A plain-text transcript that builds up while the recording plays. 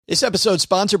This episode is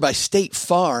sponsored by State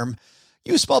Farm.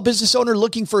 You a small business owner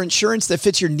looking for insurance that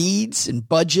fits your needs and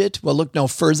budget? Well, look no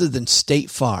further than State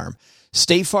Farm.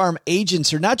 State Farm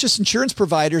agents are not just insurance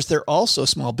providers, they're also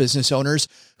small business owners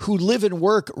who live and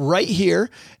work right here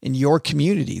in your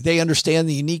community. They understand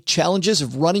the unique challenges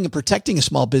of running and protecting a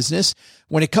small business.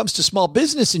 When it comes to small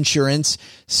business insurance,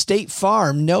 State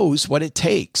Farm knows what it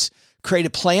takes. Create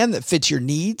a plan that fits your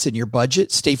needs and your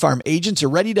budget. State Farm agents are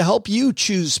ready to help you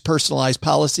choose personalized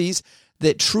policies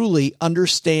that truly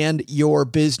understand your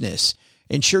business.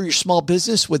 Insure your small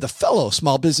business with a fellow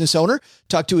small business owner.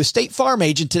 Talk to a State Farm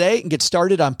agent today and get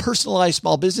started on personalized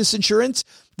small business insurance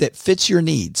that fits your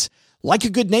needs. Like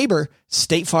a good neighbor,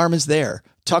 State Farm is there.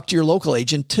 Talk to your local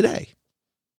agent today.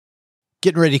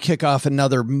 Getting ready to kick off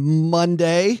another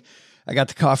Monday. I got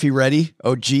the coffee ready.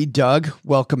 OG, Doug,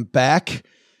 welcome back.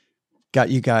 Got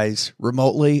you guys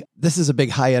remotely. This is a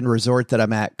big high-end resort that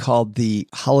I'm at called the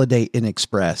Holiday Inn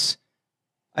Express.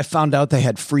 I found out they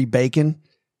had free bacon,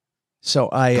 so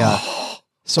I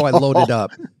loaded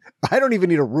up. I don't even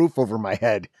need a roof over my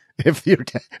head if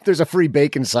there's a free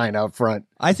bacon sign out front.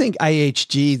 I think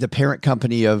IHG, the parent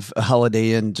company of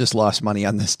Holiday Inn, just lost money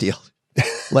on this deal.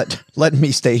 Let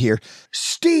me stay here.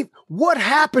 Steve, what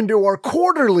happened to our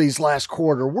quarterlies last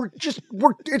quarter?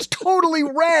 It's totally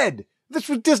red. This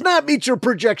does not meet your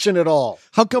projection at all.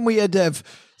 How come we had to have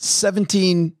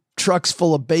 17 trucks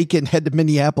full of bacon head to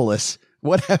Minneapolis?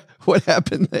 What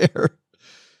happened there?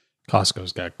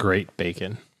 Costco's got great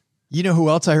bacon. You know who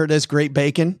else I heard has great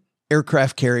bacon?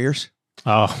 Aircraft carriers.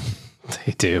 Oh,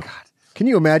 they do. God. Can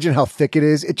you imagine how thick it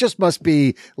is? It just must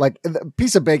be like a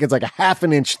piece of bacon's like a half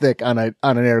an inch thick on an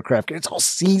aircraft carrier. It's all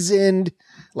seasoned,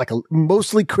 like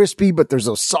mostly crispy, but there's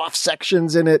those soft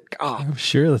sections in it. Oh. I'm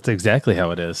sure that's exactly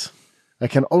how it is. I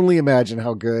can only imagine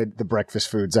how good the breakfast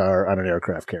foods are on an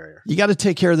aircraft carrier. You got to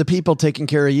take care of the people taking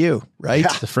care of you, right?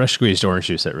 Yeah. The fresh squeezed orange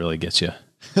juice that really gets you.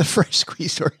 The fresh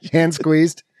squeezed orange. Hand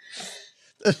squeezed.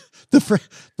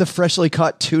 The freshly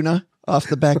caught tuna off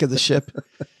the back of the ship.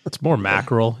 It's more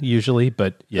mackerel usually,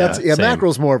 but yeah.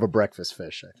 Mackerel's more of a breakfast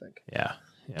fish, I think. Yeah.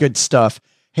 Good stuff.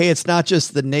 Hey, it's not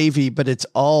just the Navy, but it's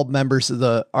all members of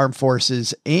the armed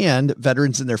forces and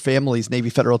veterans and their families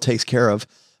Navy Federal takes care of.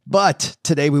 But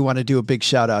today we want to do a big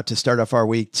shout out to start off our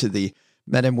week to the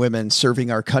men and women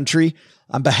serving our country.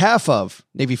 On behalf of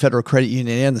Navy Federal Credit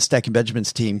Union and the Stacking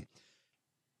Benjamins team,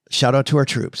 shout out to our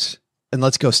troops. And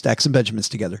let's go stack some Benjamins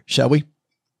together, shall we?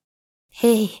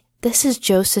 Hey, this is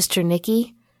Joe's sister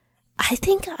Nikki. I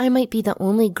think I might be the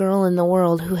only girl in the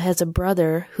world who has a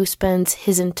brother who spends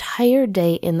his entire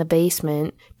day in the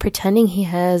basement pretending he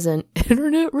has an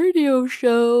internet radio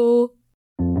show.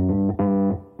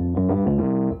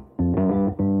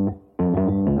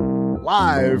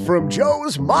 Live from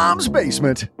Joe's mom's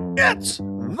basement, it's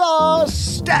the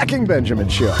Stacking Benjamin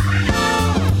Show.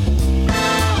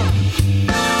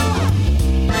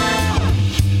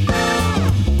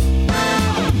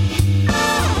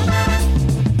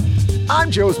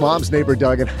 I'm Joe's mom's neighbor,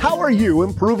 Doug, and how are you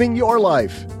improving your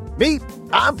life? Me,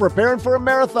 I'm preparing for a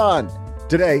marathon.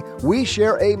 Today, we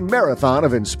share a marathon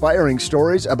of inspiring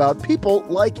stories about people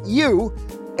like you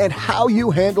and how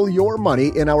you handle your money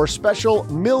in our special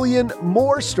Million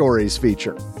More Stories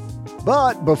feature.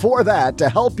 But before that, to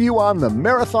help you on the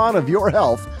marathon of your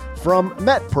health, from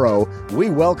MetPro, we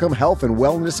welcome health and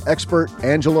wellness expert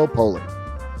Angelo Poli.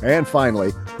 And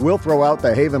finally, we'll throw out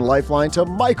the Haven Lifeline to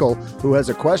Michael, who has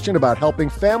a question about helping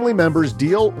family members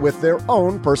deal with their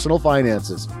own personal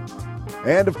finances.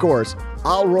 And of course,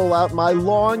 I'll roll out my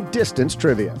long-distance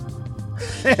trivia.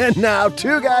 And now,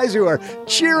 two guys who are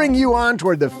cheering you on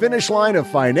toward the finish line of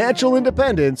financial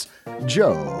independence,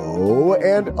 Joe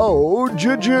and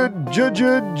O-G-G-G-G.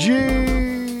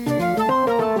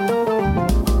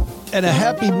 And a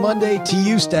happy Monday to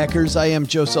you, Stackers. I am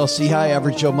Joe Saul-Sehy,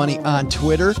 Average Joe Money on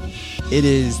Twitter. It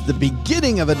is the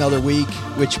beginning of another week,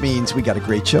 which means we got a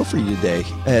great show for you today.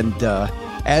 And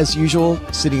as usual,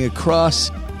 sitting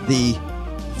across the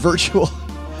virtual...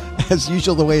 As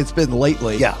usual, the way it's been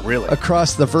lately. Yeah, really.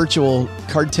 Across the virtual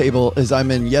card table as I'm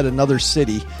in yet another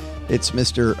city, it's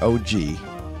Mr. OG.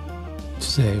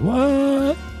 Say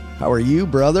what? How are you,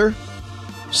 brother?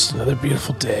 Just another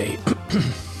beautiful day.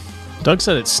 Doug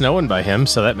said it's snowing by him,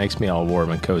 so that makes me all warm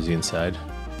and cozy inside.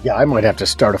 Yeah, I might have to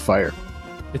start a fire.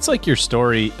 It's like your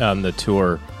story on the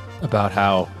tour about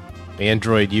how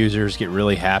Android users get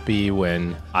really happy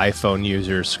when iPhone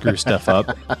users screw stuff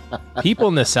up. People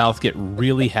in the South get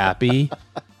really happy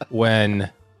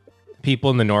when people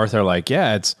in the North are like,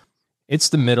 yeah, it's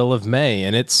the middle of May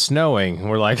and it's snowing. And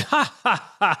we're like, ha,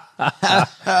 ha, ha,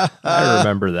 ha. I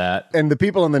remember that. And the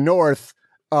people in the North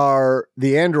are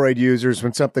the Android users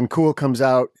when something cool comes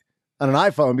out on an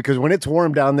iPhone because when it's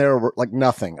warm down there, we're like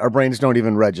nothing. Our brains don't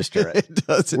even register it. It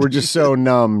doesn't. We're just so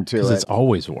numb to it. It's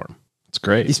always warm. It's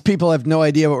great. These people have no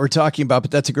idea what we're talking about,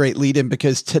 but that's a great lead in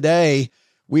because today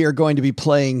we are going to be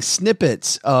playing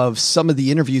snippets of some of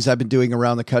the interviews I've been doing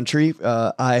around the country.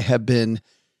 I have been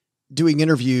doing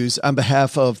interviews on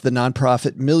behalf of the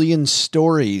nonprofit Million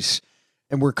Stories,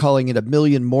 and we're calling it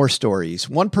 1,000,000 More Stories.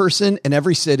 One person in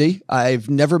every city. I've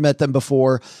never met them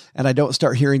before, and I don't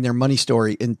start hearing their money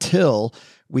story until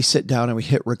we sit down and we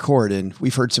hit record. And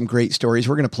we've heard some great stories.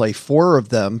 We're going to play 4 of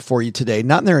them for you today,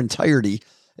 not in their entirety.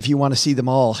 If you want to see them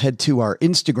all, head to our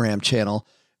Instagram channel,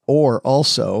 or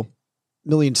also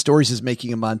Million Stories is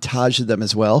making a montage of them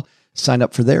as well. Sign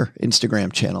up for their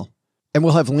Instagram channel. And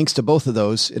we'll have links to both of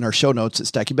those in our show notes at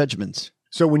Stacking Benjamins.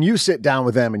 So when you sit down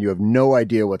with them and you have no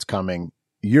idea what's coming,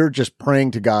 you're just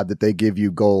praying to God that they give you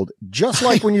gold, just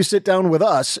like when you sit down with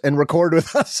us and record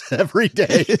with us every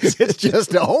day. It's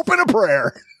just a hope and a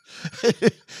prayer.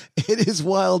 It is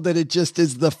wild that it just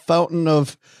is the fountain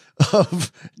of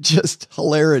just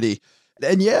hilarity.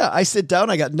 And yeah, I sit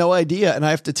down, I got no idea. And I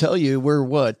have to tell you,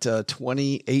 we're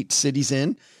 28 cities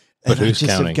in. But and who's I just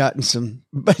counting? have gotten some,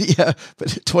 but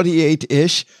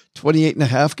 28-ish, 28 and a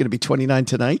half, going to be 29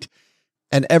 tonight.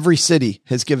 And every city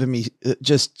has given me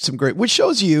just some great, which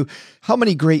shows you how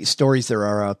many great stories there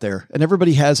are out there. And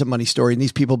everybody has a money story. And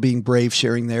these people being brave,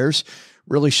 sharing theirs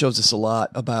really shows us a lot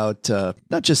about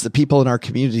not just the people in our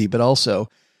community, but also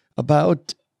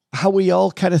about how we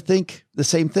all kind of think the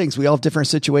same things. We all have different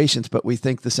situations, but we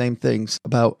think the same things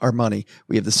about our money.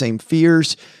 We have the same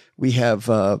fears. We have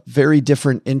very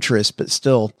different interests, but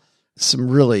still some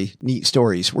really neat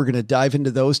stories. We're going to dive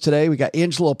into those today. We got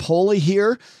Angelo Poli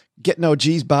here, getting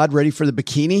OG's bod ready for the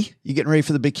bikini. You getting ready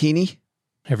for the bikini?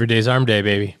 Every day's arm day,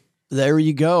 baby. There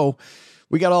you go.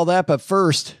 We got all that. But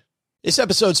first, this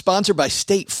episode is sponsored by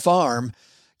State Farm.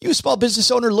 You a small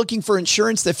business owner looking for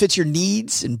insurance that fits your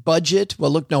needs and budget? Well,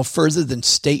 look no further than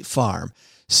State Farm.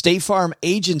 State Farm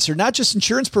agents are not just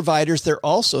insurance providers, they're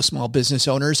also small business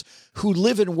owners who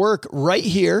live and work right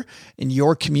here in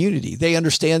your community. They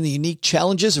understand the unique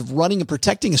challenges of running and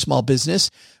protecting a small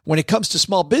business. When it comes to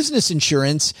small business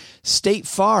insurance, State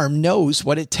Farm knows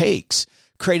what it takes.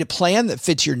 Create a plan that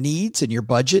fits your needs and your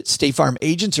budget. State Farm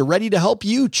agents are ready to help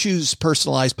you choose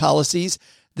personalized policies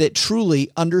that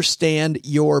truly understand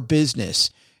your business.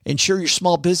 Insure your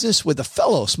small business with a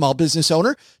fellow small business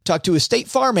owner. Talk to a State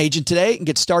Farm agent today and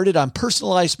get started on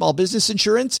personalized small business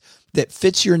insurance that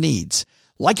fits your needs.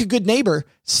 Like a good neighbor,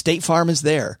 State Farm is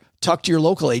there. Talk to your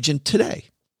local agent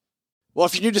today. Well,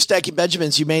 if you're new to Stacking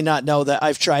Benjamins, you may not know that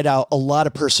I've tried out a lot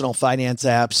of personal finance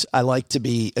apps. I like to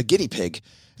be a guinea pig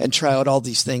and try out all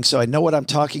these things, so I know what I'm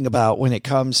talking about when it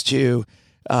comes to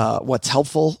what's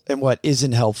helpful and what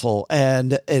isn't helpful.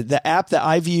 And the app that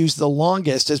I've used the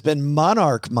longest has been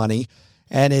Monarch Money.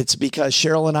 And it's because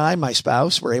Cheryl and I, my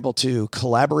spouse, were able to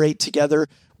collaborate together.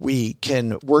 We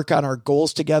can work on our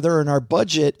goals together, and our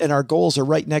budget and our goals are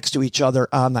right next to each other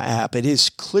on the app. It is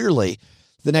clearly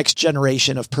the next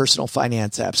generation of personal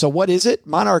finance apps. So what is it?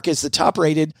 Monarch is the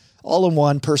top-rated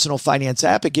all-in-one personal finance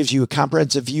app. It gives you a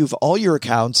comprehensive view of all your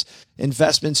accounts,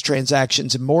 investments,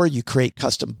 transactions, and more. You create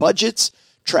custom budgets,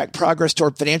 track progress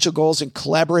toward financial goals, and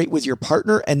collaborate with your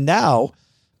partner. And now,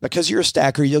 because you're a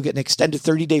stacker, you'll get an extended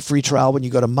 30-day free trial when you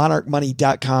go to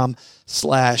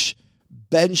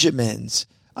monarchmoney.com/Benjamins.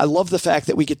 I love the fact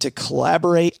that we get to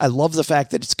collaborate. I love the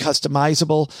fact that it's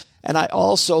customizable. And I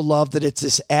also love that it's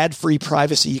this ad-free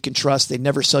privacy you can trust. They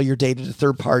never sell your data to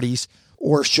third parties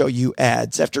or show you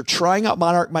ads. After trying out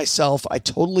Monarch myself, I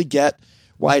totally get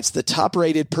why it's the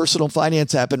top-rated personal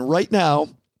finance app. And right now,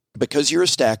 because you're a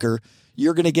stacker,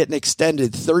 you're going to get an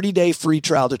extended 30-day free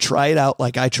trial to try it out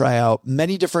like I try out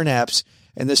many different apps.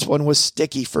 And this one was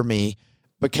sticky for me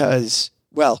because,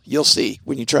 well, you'll see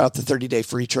when you try out the 30-day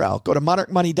free trial. Go to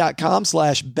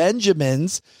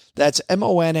monarchmoney.com/Benjamins. That's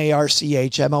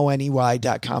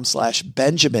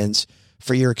monarchmoney.com/Benjamins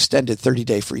for your extended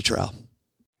 30-day free trial.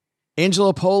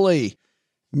 Angelo Poli,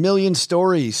 Million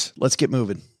Stories. Let's get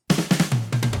moving.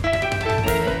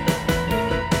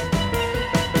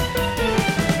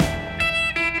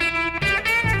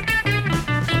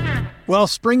 Well,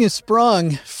 spring has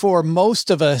sprung for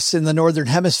most of us in the Northern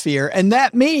Hemisphere, and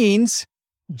that means,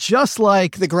 just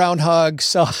like the groundhog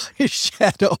saw his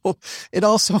shadow, it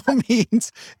also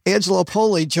means Angelo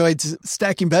Poli joins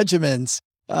Stacking Benjamins.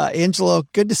 Angelo,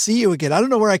 good to see you again. I don't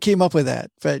know where I came up with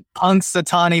that, but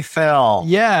Punxsutawney Phil.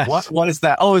 Yeah. What is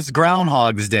that? Oh, it's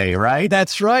Groundhog's Day, right?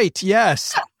 That's right.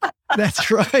 Yes, that's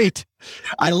right.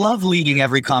 I love leading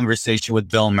every conversation with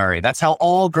Bill Murray. That's how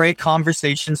all great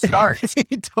conversations start.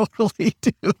 You totally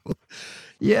do.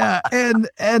 Yeah. And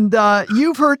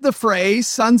you've heard the phrase,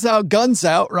 sun's out, guns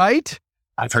out, right?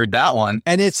 I've heard that one.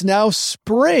 And it's now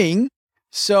spring.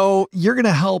 So you're going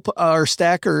to help our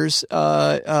stackers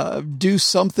do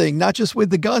something, not just with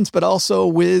the guns, but also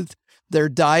with their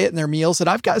diet and their meals. And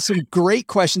I've got some great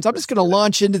questions. I'm just going to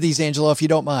launch into these, Angelo, if you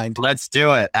don't mind. Let's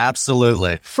do it.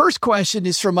 Absolutely. First question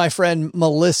is from my friend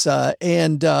Melissa.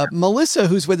 And Melissa,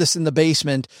 who's with us in the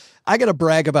basement, I got to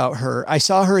brag about her. I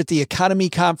saw her at the Economy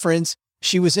Conference.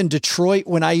 She was in Detroit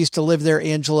when I used to live there,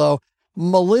 Angelo.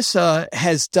 Melissa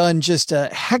has done just a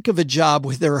heck of a job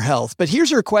with her health. But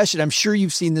here's her question. I'm sure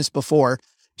you've seen this before.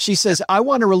 She says, I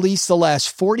want to release the last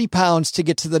 40 pounds to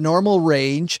get to the normal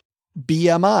range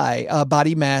BMI,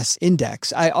 body mass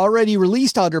index. I already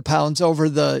released 100 pounds over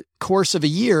the course of a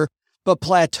year, but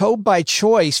plateaued by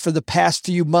choice for the past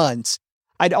few months.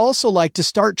 I'd also like to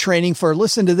start training for,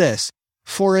 listen to this,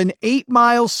 for an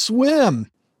 8-mile swim.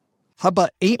 How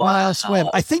about 8-mile swim?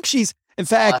 I think she's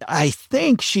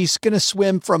going to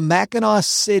swim from Mackinac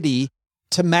City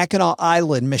to Mackinac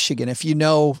Island, Michigan, if you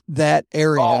know that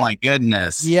area. Oh, my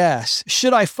goodness. Yes.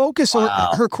 Should I focus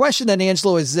on her question then,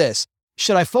 Angelo, is this?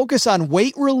 Should I focus on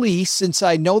weight release since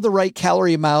I know the right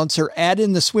calorie amounts, or add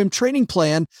in the swim training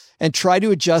plan and try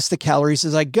to adjust the calories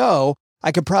as I go?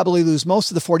 I could probably lose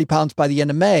most of the 40 pounds by the end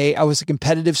of May. I was a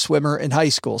competitive swimmer in high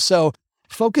school. So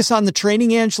focus on the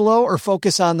training, Angelo, or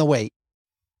focus on the weight?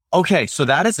 Okay, so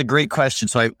that is a great question.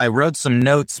 So I wrote some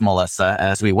notes, Melissa,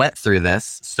 as we went through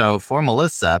this. So for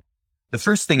Melissa, the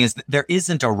first thing is that there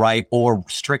isn't a right or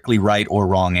strictly right or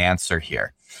wrong answer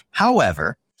here.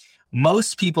 However,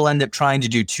 most people end up trying to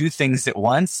do two things at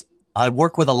once. I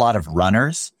work with a lot of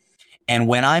runners, and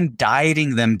when I'm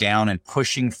dieting them down and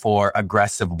pushing for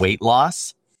aggressive weight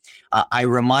loss, I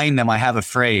remind them I have a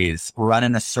phrase, run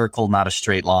in a circle, not a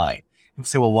straight line. People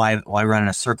say, well, why run in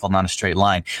a circle, not a straight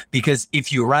line? Because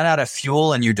if you run out of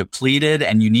fuel and you're depleted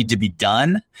and you need to be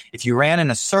done, if you ran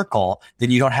in a circle,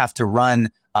 then you don't have to run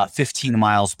 15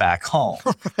 miles back home.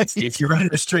 Right. If you run in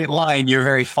a straight line, you're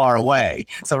very far away.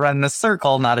 So run in a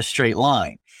circle, not a straight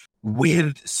line.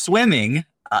 With swimming,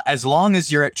 as long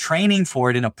as you're training for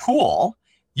it in a pool,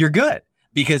 you're good.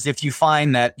 Because if you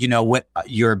find that,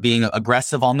 you're being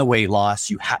aggressive on the weight loss,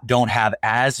 you don't have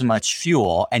as much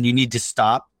fuel and you need to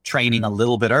stop training a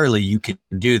little bit early, you can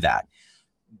do that.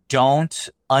 Don't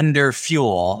under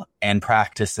fuel and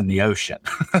practice in the ocean.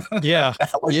 Yeah.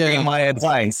 That would be my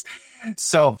advice.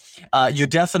 So you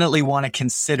definitely want to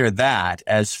consider that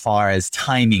as far as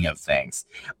timing of things.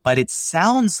 But it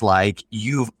sounds like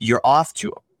you're off to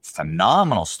a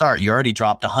phenomenal start. You already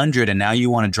dropped 100 and now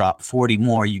you want to drop 40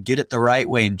 more. You did it the right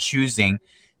way in choosing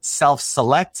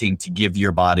self-selecting to give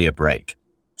your body a break.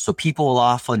 So people will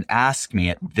often ask me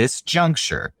at this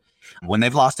juncture, when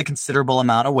they've lost a considerable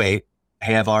amount of weight,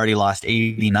 hey, I've already lost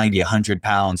 80, 90, 100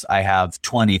 pounds. I have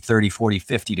 20, 30, 40,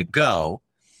 50 to go.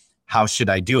 How should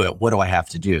I do it? What do I have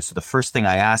to do? So the first thing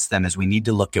I ask them is we need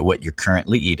to look at what you're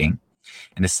currently eating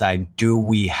and decide, do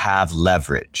we have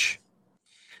leverage?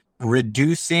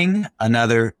 Reducing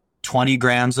another 20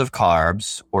 grams of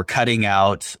carbs or cutting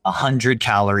out 100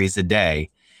 calories a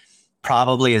day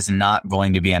probably is not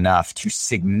going to be enough to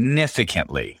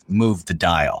significantly move the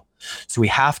dial. So we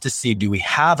have to see, do we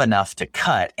have enough to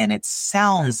cut? And it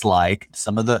sounds like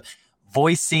some of the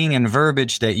voicing and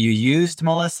verbiage that you used,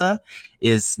 Melissa,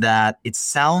 is that it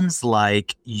sounds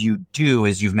like you do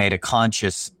as you've made a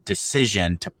conscious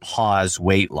decision to pause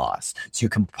weight loss. So you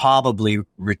can probably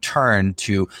return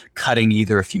to cutting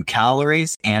either a few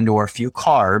calories and or a few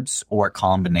carbs or a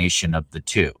combination of the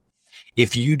two.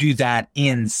 If you do that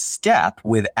in step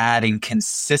with adding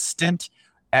consistent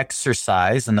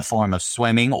exercise in the form of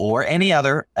swimming or any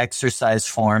other exercise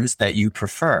forms that you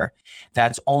prefer,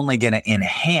 that's only going to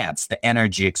enhance the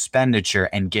energy expenditure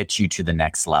and get you to the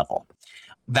next level.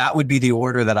 That would be the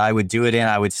order that I would do it in.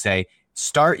 I would say,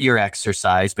 start your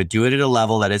exercise, but do it at a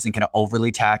level that isn't going to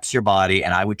overly tax your body.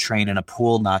 And I would train in a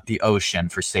pool, not the ocean,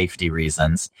 for safety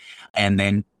reasons. And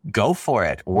then go for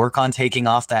it. Work on taking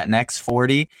off that next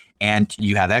 40. And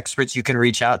you have experts you can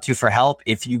reach out to for help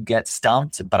if you get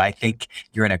stumped. But I think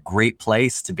you're in a great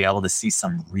place to be able to see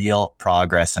some real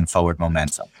progress and forward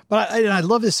momentum. But I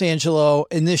love this, Angelo,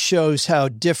 and this shows how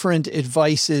different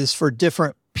advice is for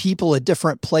different people at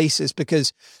different places,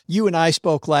 because you and I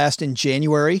spoke last in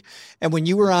January. And when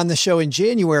you were on the show in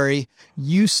January,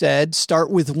 you said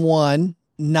start with one,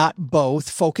 not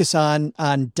both. Focus on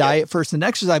diet first and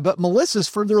exercise. But Melissa's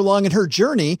further along in her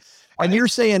journey. And you're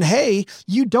saying, hey,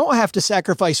 you don't have to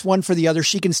sacrifice one for the other.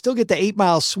 She can still get the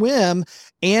 8-mile swim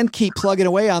and keep plugging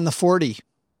away on the 40.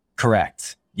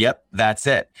 Correct. Yep, that's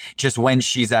it. Just when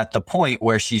she's at the point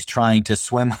where she's trying to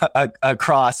swim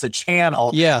across a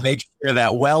channel, make sure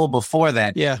that well before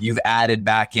then, you've added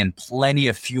back in plenty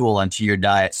of fuel into your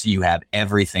diet so you have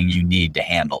everything you need to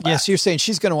handle that. Yeah, so you're saying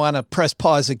she's going to want to press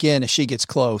pause again if she gets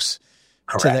close.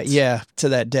 Correct. To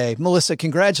that day. Melissa,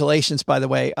 congratulations, by the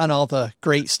way, on all the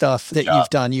great stuff that you've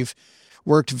done. You've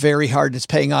worked very hard. It's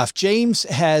paying off. James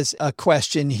has a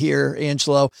question here,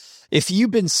 Angelo. If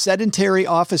you've been sedentary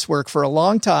office work for a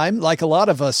long time, like a lot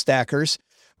of us stackers,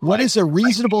 what is a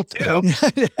reasonable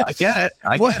I get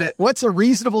it. What's a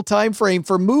reasonable time frame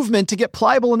for movement to get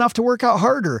pliable enough to work out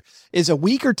harder? Is a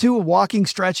week or two of walking,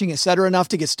 stretching, et cetera, enough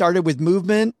to get started with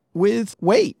movement with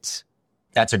weights?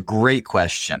 That's a great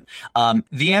question.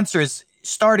 The answer is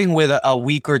starting with a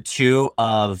week or two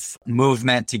of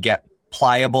movement to get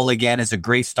pliable again is a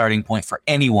great starting point for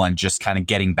anyone just kind of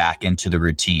getting back into the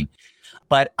routine.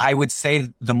 But I would say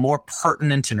the more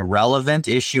pertinent and relevant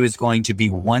issue is going to be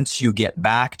once you get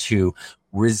back to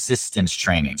resistance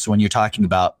training. So when you're talking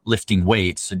about lifting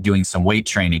weights, doing some weight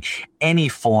training, any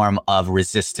form of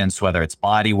resistance, whether it's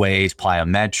body weight,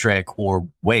 plyometric, or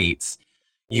weights,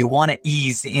 you want to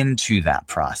ease into that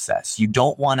process. You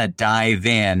don't want to dive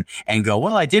in and go,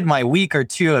 well, I did my week or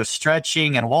two of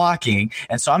stretching and walking,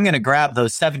 and so I'm going to grab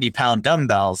those 70-pound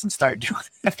dumbbells and start doing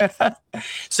it.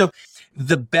 So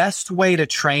the best way to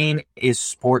train is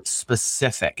sports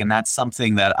specific. And that's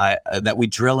something that we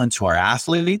drill into our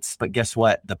athletes. But guess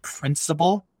what? The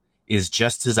principle is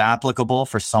just as applicable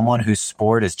for someone whose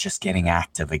sport is just getting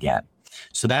active again.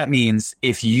 So that means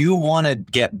if you want to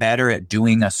get better at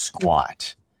doing a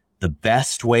squat, the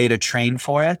best way to train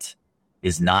for it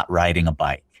is not riding a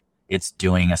bike. It's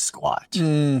doing a squat.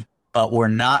 But we're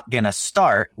not going to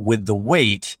start with the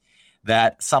weight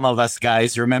that some of us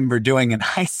guys remember doing in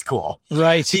high school.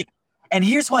 Right. And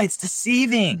here's why it's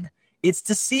deceiving. It's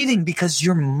deceiving because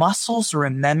your muscles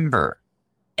remember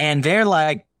and they're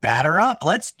like, batter up.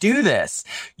 Let's do this.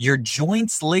 Your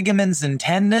joints, ligaments, and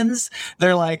tendons,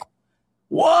 they're like,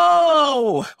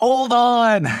 whoa, hold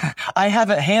on. I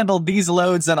haven't handled these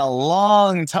loads in a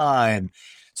long time.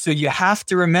 So you have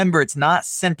to remember it's not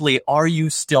simply, are you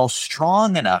still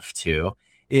strong enough to?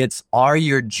 It's, are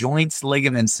your joints,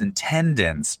 ligaments, and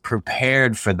tendons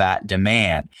prepared for that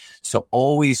demand? So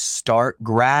always start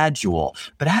gradual.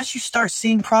 But as you start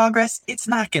seeing progress, it's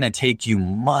not going to take you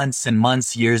months and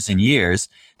months, years and years.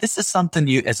 This is something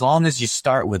as long as you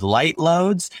start with light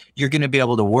loads, you're going to be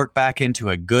able to work back into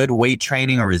a good weight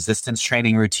training or resistance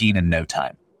training routine in no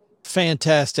time.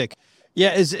 Fantastic. Yeah,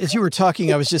 as you were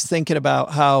talking, I was just thinking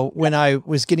about how when I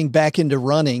was getting back into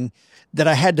running, that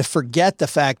I had to forget the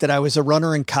fact that I was a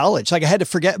runner in college. Like I had to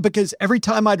forget, because every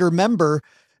time I'd remember,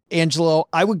 Angelo,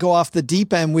 I would go off the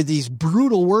deep end with these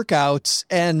brutal workouts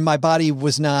and my body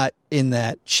was not in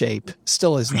that shape.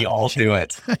 Still is not. We all do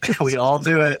it. We all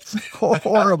do it.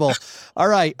 Horrible. All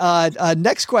right.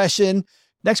 Next question.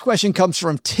 Next question comes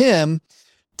from Tim.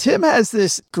 Tim has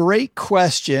this great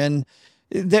question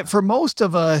that for most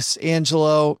of us,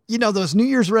 Angelo, those New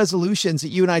Year's resolutions that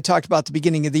you and I talked about at the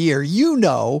beginning of the year,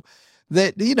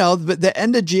 that, the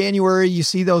end of January, you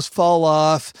see those fall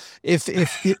off.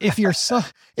 If you're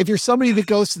somebody that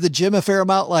goes to the gym a fair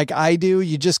amount like I do,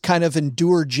 you just kind of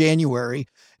endure January.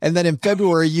 And then in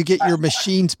February, you get your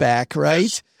machines back,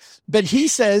 right? But he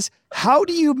says, how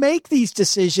do you make these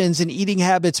decisions and eating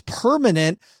habits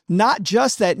permanent? Not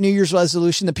just that New Year's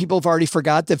resolution that people have already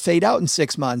forgot that fade out in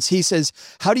 6 months. He says,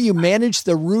 how do you manage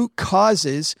the root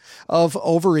causes of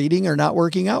overeating or not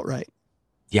working out right?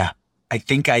 Yeah. I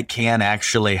think I can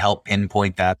actually help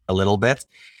pinpoint that a little bit.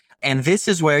 And this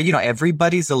is where,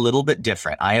 everybody's a little bit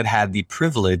different. I have had the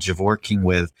privilege of working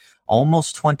with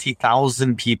almost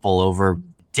 20,000 people over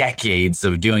decades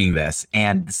of doing this.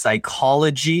 And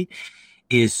psychology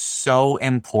is so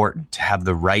important to have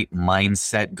the right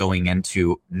mindset going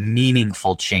into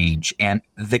meaningful change. And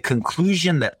the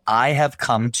conclusion that I have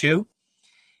come to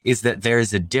is that there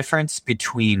is a difference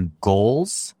between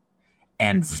goals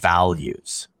and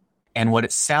values. And what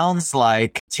it sounds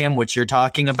like, Tim, what you're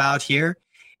talking about here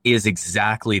is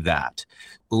exactly that.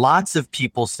 Lots of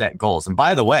people set goals. And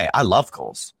by the way, I love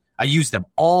goals. I use them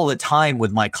all the time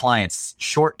with my clients,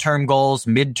 short-term goals,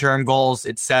 mid-term goals,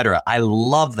 etc. I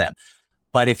love them.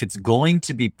 But if it's going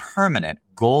to be permanent,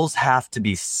 goals have to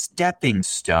be stepping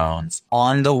stones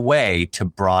on the way to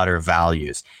broader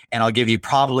values. And I'll give you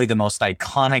probably the most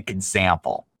iconic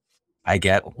example. I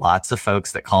get lots of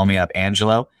folks that call me up,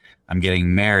 Angelo, I'm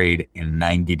getting married in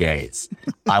 90 days.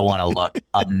 I want to look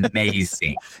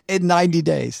amazing. In 90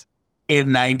 days.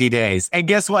 In 90 days. And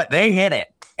guess what? They hit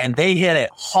it. And they hit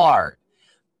it hard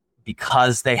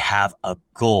because they have a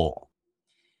goal.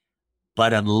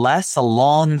 But unless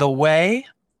along the way,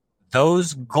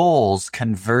 those goals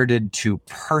converted to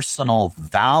personal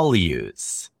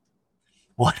values,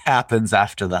 what happens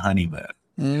after the honeymoon?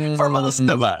 For most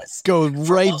of us. Go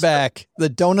right back. The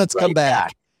donuts come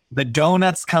back. The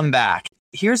donuts come back.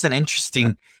 Here's an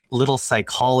interesting little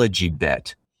psychology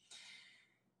bit.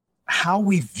 How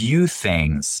we view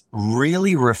things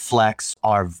really reflects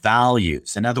our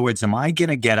values. In other words, am I going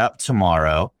to get up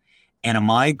tomorrow and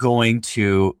am I going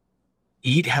to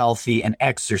eat healthy and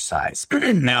exercise?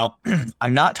 Now,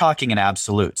 I'm not talking in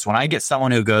absolutes. When I get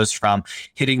someone who goes from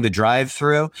hitting the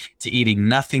drive-through to eating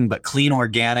nothing but clean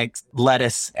organic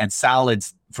lettuce and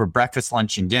salads for breakfast,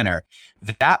 lunch, and dinner,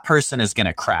 that person is going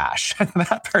to crash.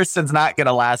 That person's not going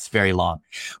to last very long.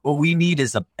 What we need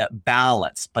is a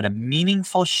balance, but a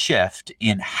meaningful shift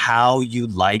in how you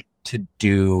like to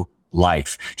do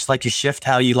life. Just like you shift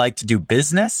how you like to do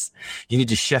business, you need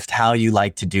to shift how you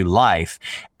like to do life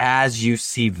as you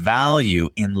see value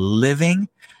in living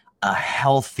a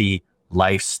healthy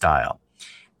lifestyle.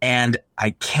 And I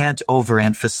can't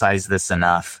overemphasize this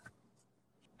enough.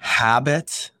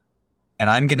 Habit, and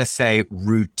I'm going to say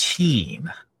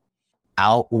routine,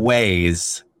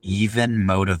 outweighs even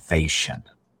motivation.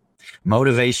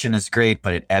 Motivation is great,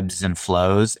 but it ebbs and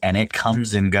flows and it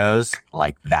comes and goes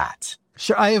like that.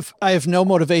 Sure, I have no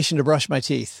motivation to brush my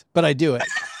teeth, but I do it.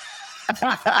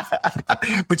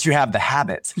 But you have the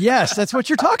habit. Yes, that's what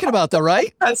you're talking about, though,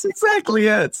 right? That's exactly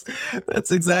it.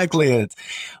 That's exactly it.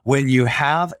 When you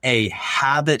have a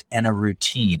habit and a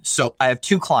routine. So I have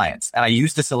two clients, and I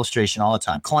use this illustration all the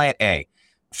time. Client A,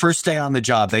 first day on the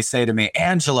job, they say to me,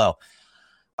 Angelo,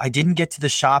 I didn't get to the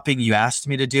shopping you asked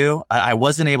me to do. I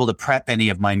wasn't able to prep any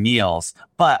of my meals,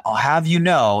 but I'll have you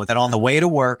know that on the way to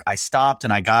work, I stopped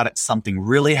and I got something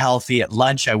really healthy. At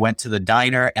lunch, I went to the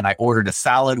diner and I ordered a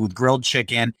salad with grilled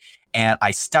chicken and I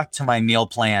stuck to my meal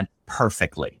plan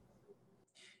perfectly.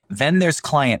 Then there's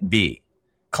client B.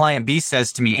 Client B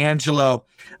says to me, Angelo,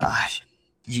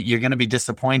 you're going to be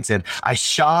disappointed. I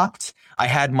shopped. I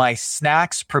had my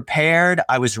snacks prepared.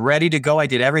 I was ready to go. I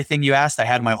did everything you asked. I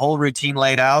had my whole routine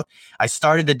laid out. I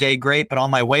started the day great, but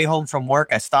on my way home from work,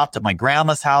 I stopped at my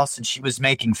grandma's house and she was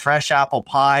making fresh apple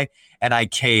pie and I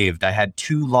caved. I had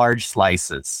 2 large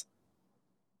slices.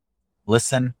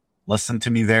 Listen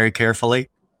to me very carefully.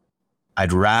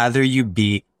 I'd rather you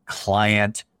be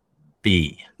client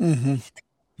B. Mm-hmm.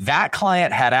 That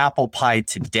client had apple pie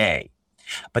today.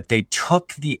 But they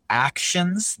took the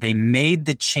actions, they made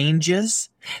the changes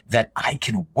that I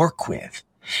can work with.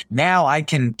 Now I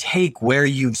can take where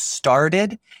you've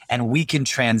started and we can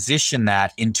transition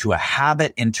that into a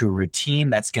habit, into a routine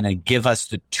that's going to give us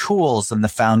the tools and the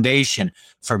foundation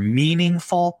for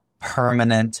meaningful,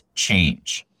 permanent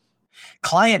change.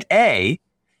 Client A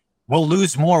will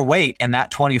lose more weight in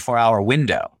that 24-hour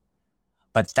window,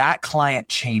 but that client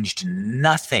changed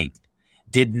nothing.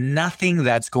 Did nothing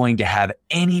that's going to have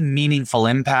any meaningful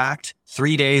impact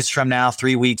 3 days from now,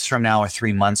 3 weeks from now, or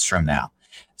 3 months from now.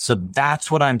 So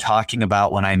that's what I'm talking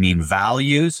about when I mean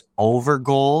values over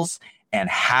goals and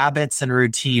habits and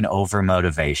routine over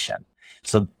motivation.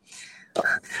 So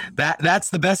that's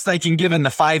the best I can give in the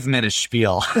 5-minute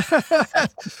spiel.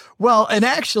 Well, and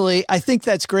actually, I think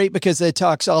that's great because it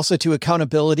talks also to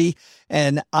accountability.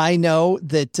 And I know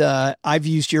that I've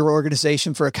used your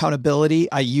organization for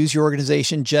accountability. I use your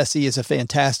organization. Jessie is a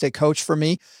fantastic coach for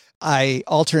me. I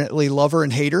alternately love her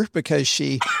and hate her because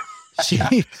she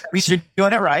we should be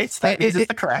doing it right. That is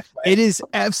the correct way. It is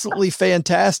absolutely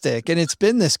fantastic. And it's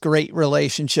been this great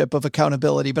relationship of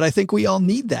accountability, but I think we all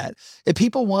need that. If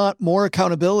people want more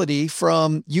accountability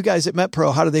from you guys at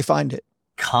MetPro, how do they find it?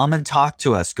 Come and talk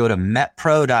to us. Go to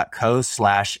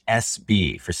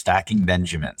metpro.co/SB for Stacking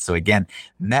Benjamin. So again,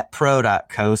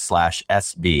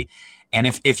 metpro.co/SB.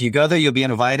 And if you go there, you'll be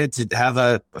invited to have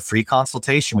a free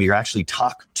consultation where you actually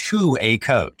talk to a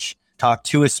coach. Talk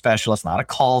to a specialist, not a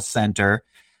call center.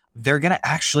 They're going to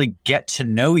actually get to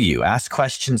know you, ask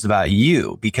questions about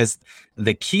you, because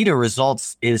the key to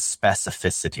results is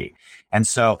specificity. And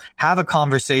so have a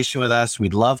conversation with us.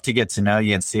 We'd love to get to know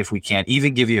you and see if we can't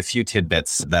even give you a few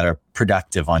tidbits that are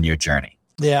productive on your journey.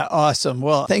 Yeah, awesome.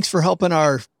 Well, thanks for helping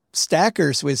our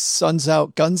stackers with suns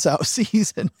out, guns out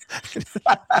season.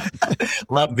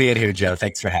 Love being here, Joe.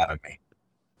 Thanks for having me.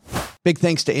 Big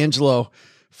thanks to Angelo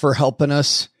for helping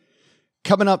us.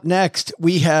 Coming up next,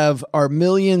 we have our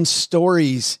Million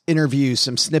Stories interview,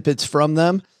 some snippets from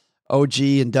them. OG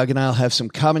and Doug and I'll have some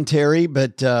commentary,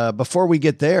 but before we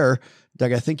get there,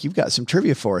 Doug, I think you've got some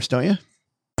trivia for us, don't you?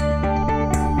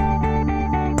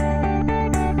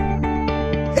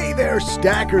 Hey there,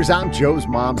 stackers. I'm Joe's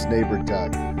mom's neighbor,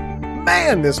 Doug.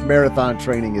 man, this marathon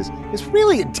training is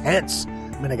really intense.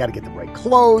 I mean, I got to get the right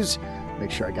clothes,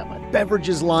 make sure I got my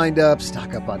beverages lined up,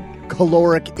 stock up on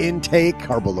caloric intake.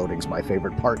 Carbo loading's my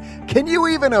favorite part. Can you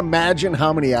even imagine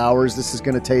how many hours this is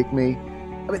going to take me?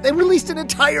 I mean, they released an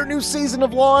entire new season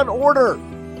of Law & Order.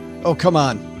 Oh, come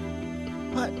on.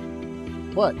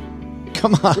 What?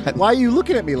 Come on. Why are you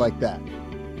looking at me like that?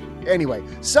 Anyway,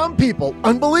 some people,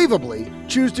 unbelievably,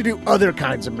 choose to do other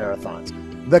kinds of marathons.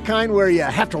 The kind where you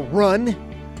have to run,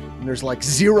 and there's like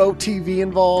zero TV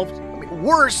involved. I mean,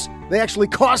 worse, they actually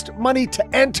cost money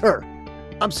to enter.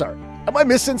 I'm sorry, am I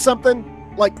missing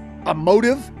something? Like a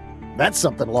motive? That's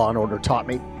something Law & Order taught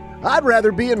me. I'd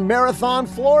rather be in Marathon,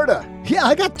 Florida. Yeah,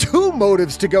 I got 2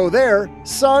 motives to go there,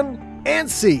 sun and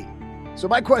sea. So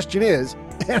my question is,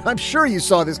 and I'm sure you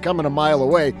saw this coming a mile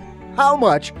away, how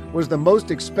much was the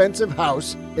most expensive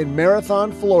house in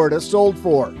Marathon, Florida sold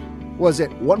for? Was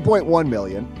it $1.1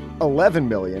 million, $11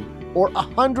 million, or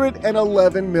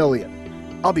 $111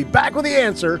 million? I'll be back with the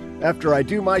answer after I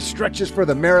do my stretches for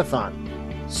the marathon.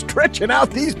 Stretching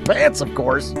out these pants, of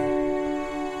course.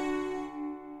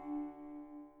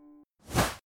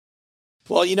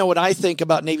 Well, you know, when I think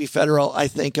about Navy Federal, I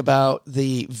think about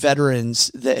the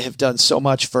veterans that have done so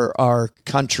much for our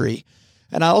country.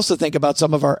 And I also think about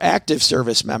some of our active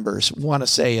service members. Want to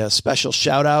say a special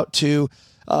shout out to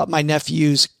my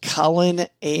nephews, Colin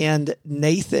and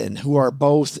Nathan, who are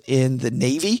both in the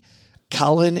Navy.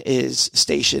 Colin is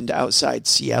stationed outside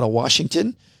Seattle,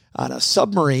 Washington on a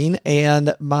submarine.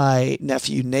 And my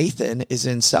nephew, Nathan, is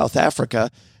in South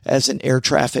Africa as an air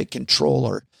traffic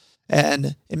controller.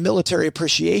 And in Military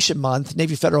Appreciation Month,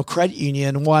 Navy Federal Credit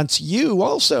Union wants you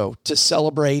also to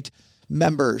celebrate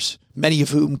members, many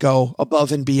of whom go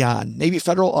above and beyond. Navy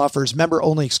Federal offers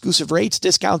member-only exclusive rates,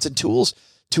 discounts, and tools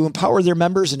to empower their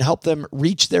members and help them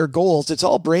reach their goals. It's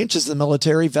all branches of the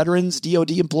military, veterans,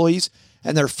 DoD employees,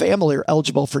 and their family are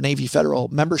eligible for Navy Federal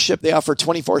membership. They offer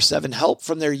 24/7 help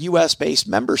from their U.S.-based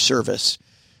member service.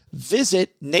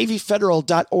 Visit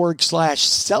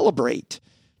NavyFederal.org/celebrate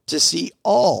to see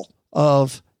all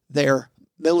of their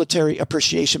Military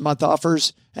Appreciation Month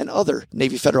offers and other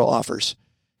Navy Federal offers.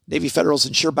 Navy Federal is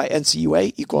insured by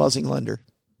NCUA, Equal Housing Lender.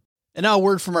 And now a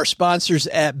word from our sponsors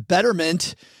at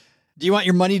Betterment. Do you want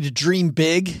your money to dream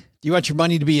big? Do you want your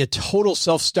money to be a total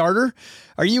self-starter?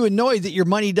 Are you annoyed that your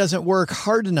money doesn't work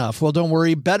hard enough? Well, don't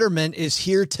worry. Betterment is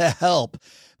here to help.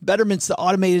 Betterment's the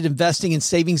automated investing and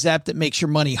savings app that makes your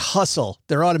money hustle.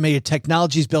 Their automated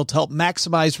technology is built to help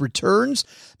maximize returns,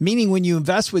 meaning when you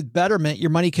invest with Betterment,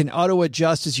 your money can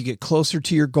auto-adjust as you get closer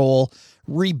to your goal,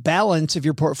 rebalance if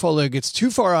your portfolio gets too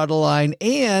far out of line,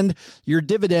 and your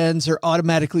dividends are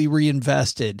automatically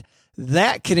reinvested.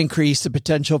 That can increase the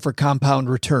potential for compound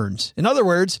returns. In other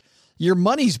words, your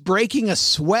money's breaking a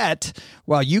sweat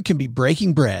while you can be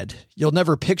breaking bread. You'll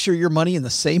never picture your money in the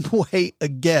same way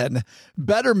again.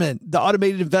 Betterment, the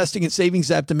automated investing and savings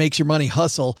app that makes your money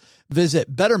hustle.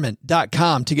 Visit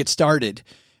Betterment.com to get started.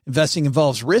 Investing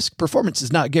involves risk. Performance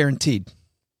is not guaranteed.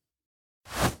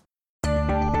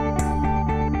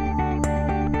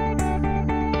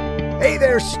 Hey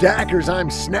there, stackers. I'm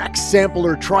snack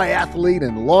sampler, triathlete,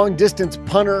 and long-distance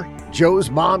punter, Joe's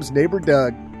mom's neighbor,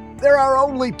 Doug. There are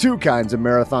only 2 kinds of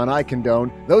marathon I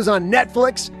condone, those on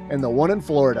Netflix and the one in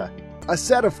Florida. A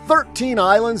set of 13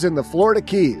 islands in the Florida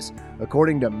Keys,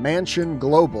 according to Mansion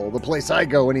Global, the place I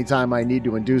go anytime I need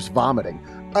to induce vomiting.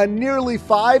 A nearly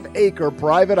 5-acre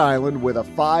private island with a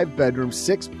 5-bedroom,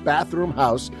 6-bathroom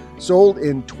house sold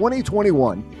in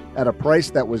 2021 at a price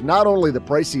that was not only the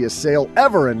priciest sale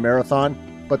ever in Marathon,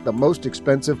 but the most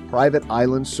expensive private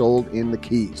island sold in the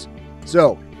Keys.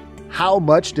 So, how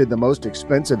much did the most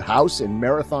expensive house in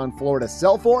Marathon, Florida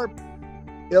sell for?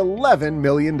 $11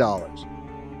 million.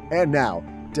 And now,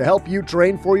 to help you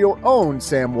train for your own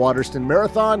Sam Waterston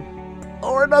Marathon,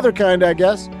 or another kind, I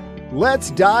guess,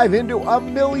 let's dive into a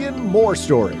million more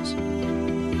stories.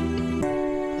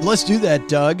 Let's do that,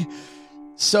 Doug.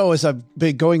 So as I've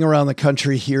been going around the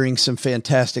country hearing some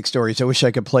fantastic stories, I wish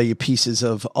I could play you pieces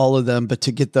of all of them, but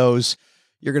to get those,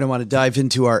 you're going to want to dive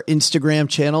into our Instagram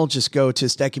channel. Just go to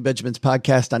Stacking Benjamins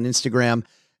Podcast on Instagram,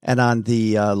 and on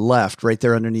the left, right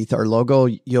there underneath our logo,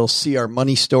 you'll see our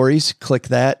money stories. Click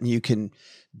that and you can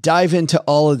dive into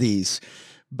all of these.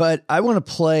 But I want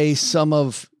to play some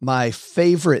of my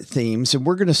favorite themes, and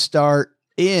we're going to start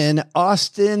in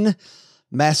Austin,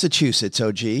 Massachusetts,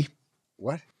 OG.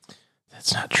 What?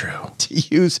 That's not true. To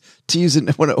use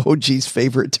one of OG's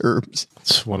favorite terms.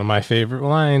 It's one of my favorite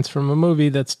lines from a movie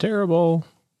that's terrible.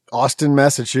 Austin,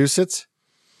 Massachusetts?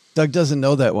 Doug doesn't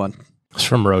know that one. It's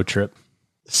from Road Trip.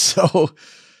 So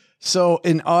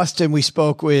in Austin, we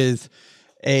spoke with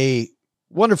a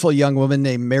Wonderful young woman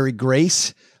named Mary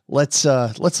Grace. Let's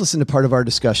listen to part of our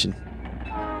discussion.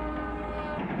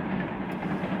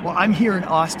 Well, I'm here in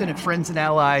Austin at Friends and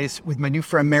Allies with my new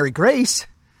friend, Mary Grace.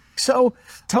 So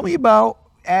tell me about,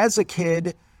 as a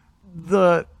kid,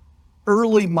 the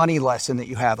early money lesson that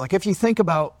you have. Like if you think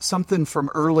about something from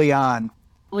early on.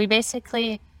 We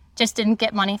basically just didn't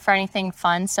get money for anything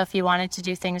fun. So if you wanted to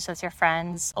do things with your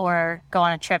friends or go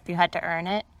on a trip, you had to earn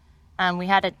it. We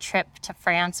had a trip to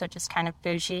France, which is kind of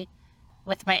bougie,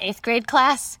 with my 8th grade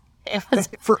class. It was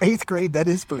For 8th grade, that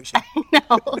is bougie.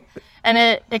 no, and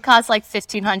it cost like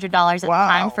 $1,500 at the Wow.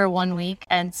 time for 1 week.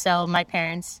 And so my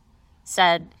parents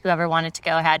said whoever wanted to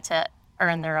go had to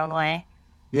earn their own way.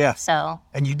 Yeah. So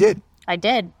And you did. I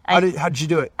did. How did you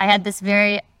do it? I had this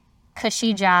very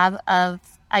cushy job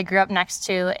I grew up next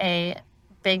to a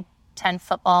Big Ten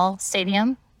football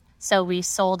stadium. So we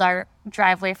sold our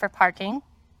driveway for parking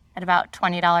at about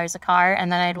 $20 a car.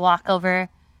 And then I'd walk over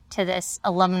to this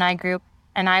alumni group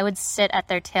and I would sit at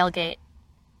their tailgate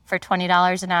for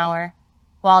 $20 an hour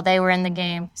while they were in the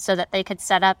game so that they could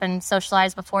set up and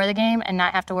socialize before the game and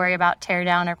not have to worry about tear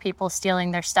down or people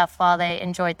stealing their stuff while they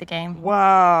enjoyed the game.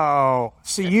 Wow.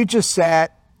 So you just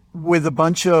sat with a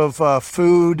bunch of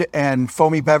food and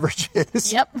foamy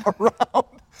beverages Yep. around.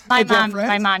 My with your mom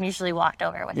friends? usually walked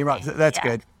over with Your me. mom, that's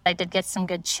good. I did get some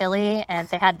good chili, and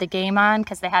they had the game on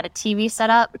because they had a TV set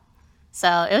up.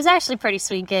 So it was actually a pretty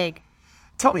sweet gig.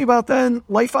 Tell me about then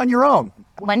life on your own.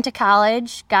 Went to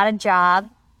college, got a job.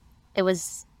 It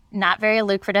was not very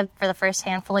lucrative for the first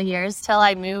handful of years till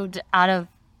I moved out of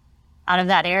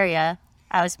that area.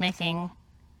 I was making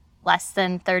less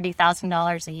than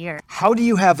 $30,000 a year. How do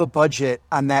you have a budget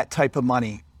on that type of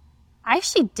money? I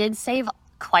actually did save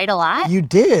quite a lot. You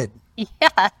did.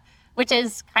 Yeah, which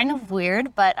is kind of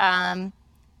weird, but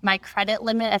my credit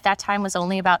limit at that time was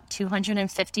only about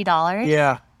 $250.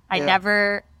 Yeah. I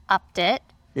never upped it.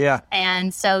 Yeah.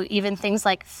 And so even things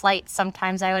like flights,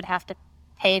 sometimes I would have to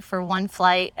pay for one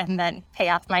flight and then pay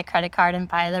off my credit card and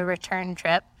buy the return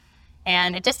trip.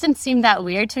 And it just didn't seem that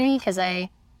weird to me because I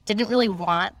didn't really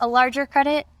want a larger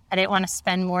credit. I didn't want to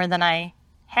spend more than I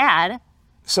had.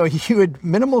 So you had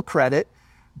minimal credit,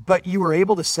 but you were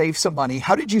able to save some money.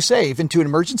 How did you save? Into an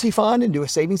emergency fund, into a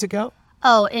savings account?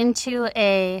 Oh, into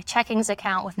a checkings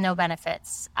account with no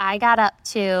benefits. I got up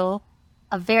to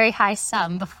a very high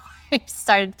sum before I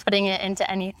started putting it into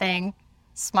anything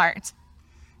smart.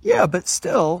 Yeah, but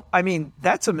still, I mean,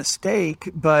 that's a mistake,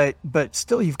 but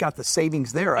still you've got the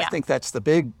savings there. Yeah. I think that's the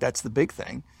big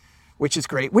thing, which is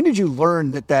great. When did you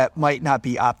learn that might not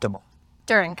be optimal?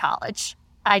 During college,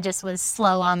 I just was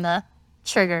slow on the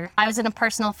trigger. I was in a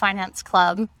personal finance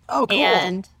club. Oh, cool.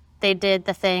 And they did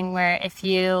the thing where if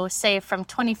you save from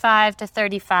 25 to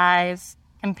 35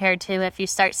 compared to if you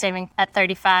start saving at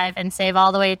 35 and save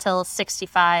all the way till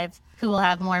 65, who will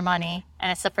have more money?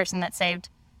 And it's the person that saved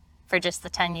for just the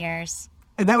 10 years.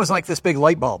 And that was like this big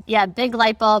light bulb. Yeah, big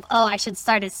light bulb. Oh, I should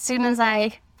start as soon as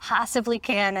I possibly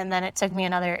can. And then it took me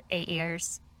another 8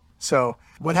 years. So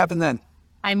what happened then?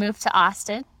 I moved to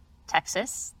Austin,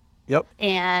 Texas, Yep.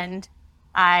 and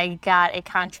I got a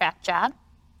contract job,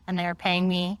 and they were paying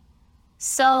me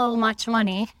so much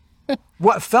money.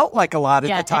 What felt like a lot at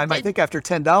Yeah, the time, it I did. think after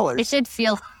 $10. It did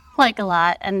feel like a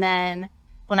lot. And then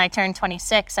when I turned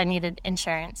 26, I needed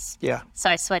insurance. Yeah. So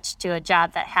I switched to a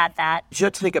job that had that. Did you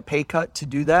have to take a pay cut to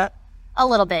do that? A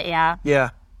little bit, yeah.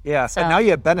 Yeah. Yeah. So- And now you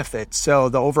have benefits, so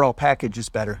the overall package is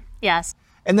better. Yes.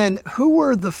 And then who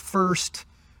were the first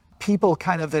people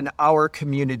kind of in our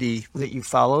community that you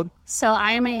followed? So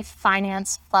I am a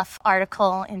finance fluff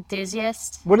article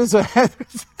enthusiast. What is that?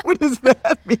 What does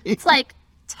that mean? It's like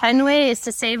 10 ways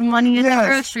to save money in Yes. the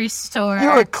grocery store.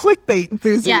 You're a clickbait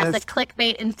enthusiast. Yes, a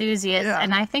clickbait enthusiast. Yeah.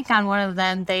 And I think on one of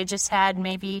them, they just had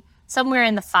maybe somewhere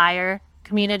in the FIRE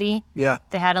community, Yeah.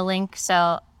 they had a link.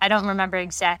 So I don't remember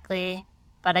exactly,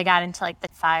 but I got into like the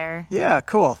FIRE Yeah,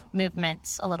 cool.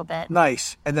 movements a little bit.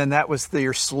 Nice. And then that was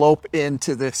your slope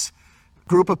into this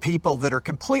group of people that are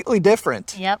completely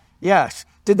different. Yep. Yes.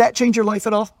 Did that change your life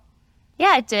at all?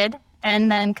 Yeah, it did.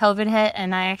 And then COVID hit,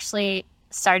 and I actually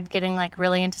started getting like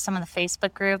really into some of the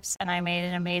Facebook groups, and I made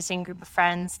an amazing group of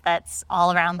friends that's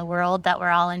all around the world that we're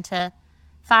all into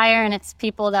FIRE, and it's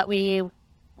people that we,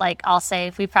 like, I'll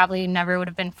say we probably never would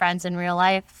have been friends in real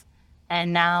life,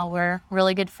 and now we're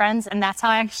really good friends, and that's how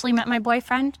I actually met my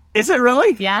boyfriend. Is it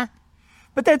really? Yeah.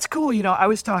 But that's cool. You know, I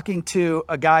was talking to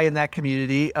a guy in that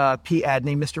community, Pete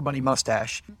Adney, Mr. Bunny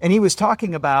Mustache. And he was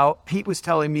talking about, Pete was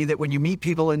telling me that when you meet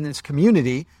people in this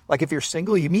community, like if you're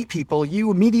single, you meet people,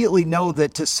 you immediately know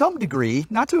that to some degree,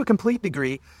 not to a complete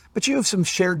degree, but you have some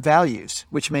shared values,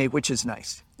 which is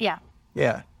nice. Yeah.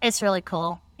 Yeah. It's really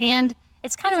cool. And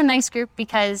it's kind of a nice group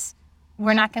because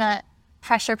we're not going to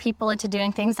pressure people into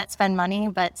doing things that spend money,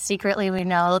 but secretly we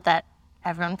know that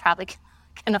everyone probably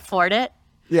can afford it.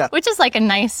 Yeah. Which is like a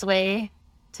nice way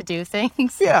to do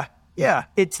things. Yeah. Yeah.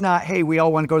 It's not, hey, we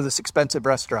all want to go to this expensive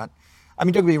restaurant. I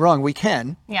mean, don't get me wrong, we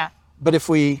can. Yeah. But if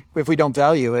we don't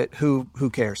value it, who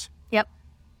cares? Yep.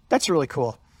 That's really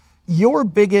cool. Your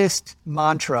biggest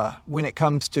mantra when it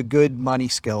comes to good money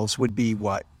skills would be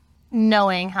what?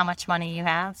 Knowing how much money you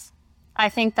have. I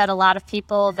think that a lot of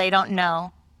people, they don't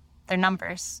know their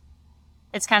numbers.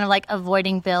 It's kind of like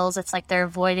avoiding bills. It's like they're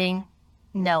avoiding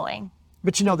knowing.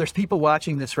 But there's people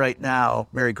watching this right now,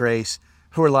 Mary Grace,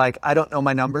 who are like, I don't know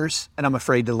my numbers and I'm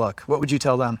afraid to look. What would you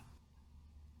tell them?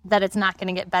 That it's not going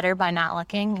to get better by not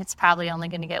looking. It's probably only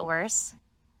going to get worse.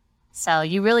 So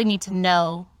you really need to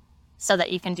know so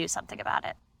that you can do something about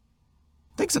it.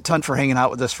 Thanks a ton for hanging out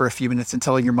with us for a few minutes and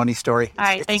telling your money story. All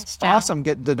right, thanks, Joe. Awesome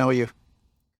getting to know you.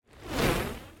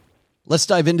 Let's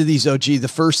dive into these, OG. The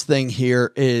first thing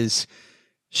here is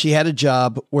she had a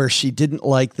job where she didn't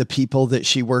like the people that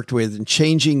she worked with, and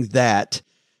changing that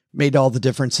made all the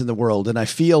difference in the world. And I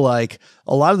feel like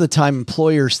a lot of the time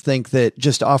employers think that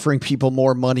just offering people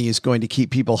more money is going to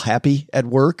keep people happy at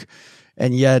work.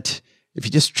 And yet, if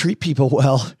you just treat people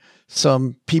well,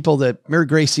 some people that Mary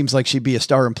Grace seems like she'd be a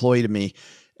star employee to me.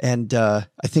 And I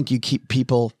think you keep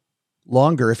people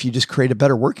longer if you just create a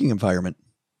better working environment.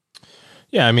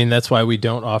 Yeah, I mean, that's why we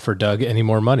don't offer Doug any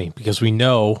more money, because we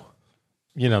know,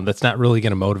 that's not really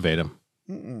going to motivate him.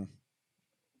 Mm-mm.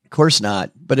 Of course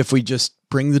not. But if we just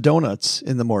bring the donuts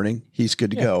in the morning, he's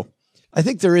good to go. I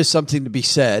think there is something to be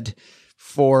said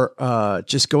for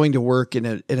just going to work in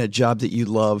a job that you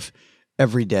love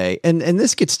every day. And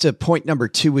this gets to point number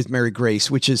 2 with Mary Grace,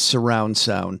 which is surround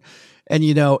sound. And,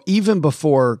 even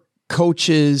before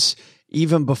coaches,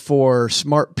 even before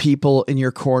smart people in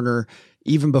your corner,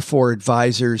 even before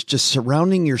advisors, just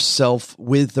surrounding yourself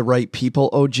with the right people,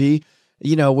 OG.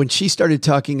 When she started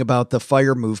talking about the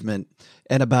FIRE movement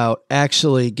and about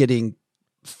actually getting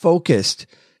focused,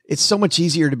 it's so much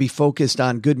easier to be focused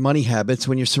on good money habits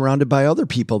when you're surrounded by other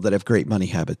people that have great money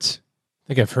habits. I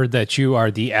think I've heard that you are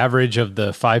the average of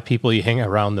the 5 people you hang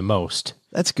around the most.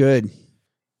 That's good.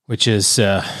 Which is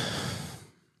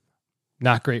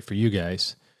not great for you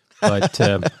guys. But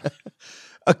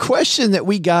a question that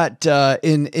we got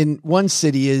in one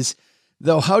city is,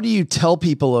 though, how do you tell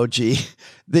people, OG,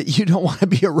 that you don't want to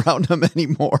be around them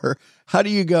anymore? How do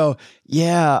you go,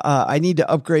 I need to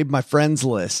upgrade my friends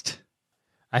list?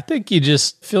 I think you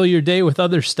just fill your day with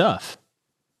other stuff.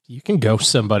 You can ghost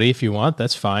somebody if you want.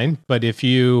 That's fine. But if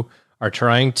you are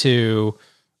trying to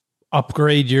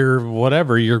upgrade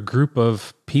your group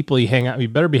of people you hang out, you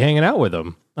better be hanging out with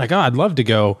them. Like, I'd love to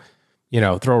go,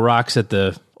 throw rocks at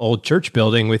the old church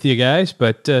building with you guys,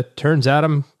 but turns out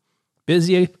I'm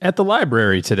busy at the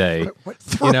library today.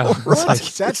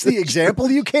 That's the example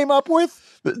you came up with?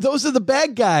 Those are the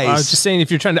bad guys. I was just saying,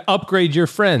 if you're trying to upgrade your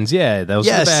friends, those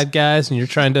are the bad guys, and you're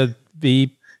trying to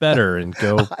be better and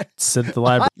go sit at the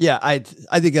library. Yeah, I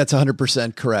think that's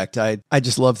 100% correct. I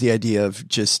just love the idea of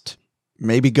just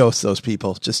maybe ghost those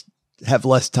people, just have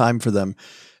less time for them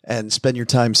and spend your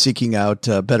time seeking out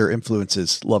better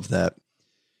influences. Love that.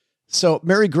 So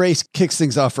Mary Grace kicks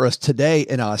things off for us today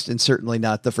in Austin, certainly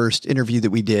not the first interview that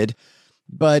we did,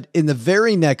 but in the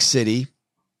very next city,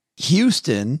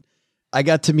 Houston, I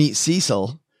got to meet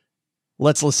Cecil.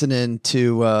 Let's listen in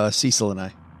to Cecil and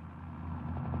I.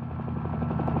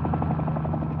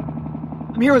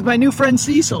 I'm here with my new friend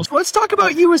Cecil. Let's talk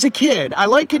about you as a kid. I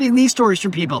like getting these stories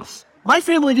from people. My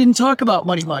family didn't talk about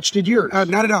money much, did yours?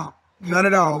 Not at all. Not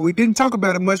at all. We didn't talk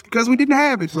about it much because we didn't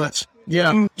have it much.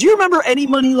 Yeah. Do you remember any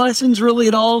money lessons really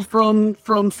at all from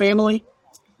family?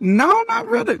 No, not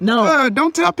really. No.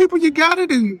 Don't tell people you got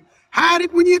it and hide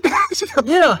it when you die.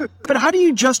 Yeah. But how do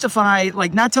you justify,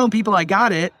 not telling people I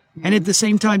got it and at the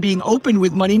same time being open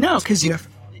with money now? Because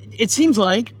it seems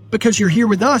like because you're here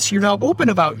with us, you're now open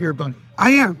about your money. I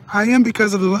am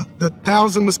because of the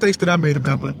 1,000 mistakes that I made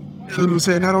about money. You know what I'm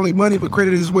saying? Not only money, but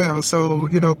credit as well. So,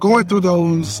 going through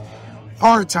those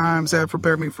hard times have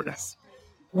prepared me for this.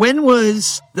 When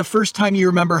was the first time you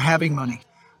remember having money?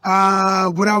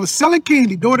 When I was selling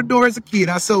candy door to door as a kid,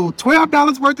 I sold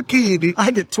 $12 worth of candy.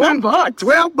 I did $12.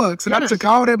 $12, and I took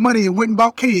all that money and went and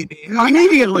bought candy.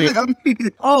 Immediately.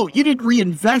 Oh, you didn't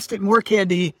reinvest in more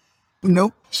candy?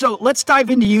 Nope. So let's dive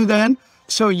into you then.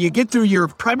 So you get through your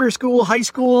primary school, high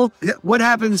school. Yep. What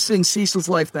happens in Cecil's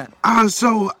life then?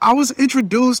 So I was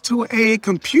introduced to a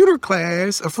computer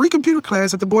class, a free computer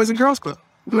class at the Boys and Girls Club.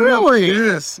 Really?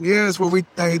 Yes, where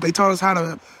they taught us how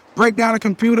to break down a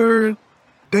computer,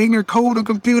 dang near code a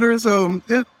computer. So,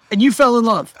 And you fell in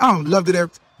love. Oh, loved it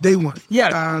every day one.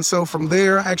 Yeah. So from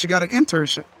there, I actually got an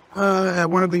internship at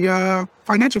one of the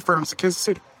financial firms in Kansas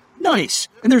City. Nice.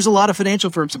 And there's a lot of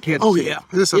financial firms in Kansas City.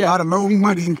 There's a lot of loan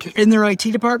money in Kansas. In their IT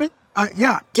department?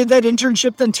 Yeah. Did that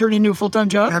internship then turn into a full-time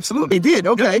job? Absolutely. It did,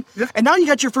 okay. Yeah. And now you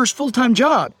got your first full-time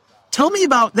job. Tell me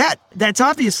about that. That's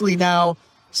obviously now,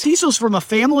 Cecil's from a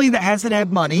family that hasn't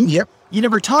had money. Yep. You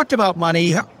never talked about money.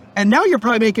 Yep. And now you're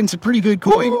probably making some pretty good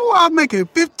coin. Ooh, I'm making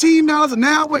 $15 an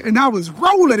hour, and I was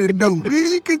rolling it, though.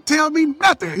 You could tell me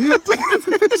nothing.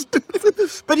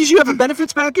 But did you have a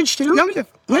benefits package, too?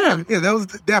 Yeah, that was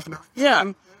definitely.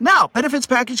 Yeah. Now, benefits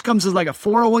package comes with like a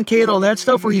 401k and all that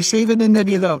stuff. Were you saving in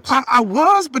any of those? I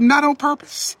was, but not on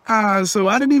purpose. So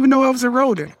I didn't even know I was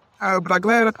enrolled in it. But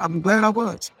I'm glad I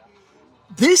was.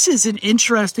 This is an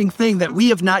interesting thing that we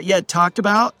have not yet talked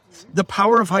about, the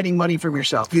power of hiding money from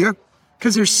yourself. Yeah.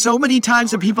 Because there's so many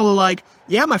times that people are like,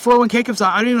 yeah, my 401k comes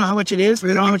out. I don't even know how much it is. I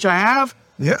don't know how much I have.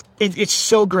 Yeah. It's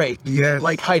so great. Yeah.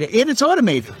 Like hide it. And it's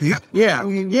automated. Yeah. Yeah.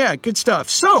 Yeah. Good stuff.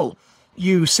 So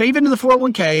you save into the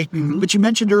 401k, but you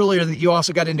mentioned earlier that you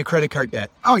also got into credit card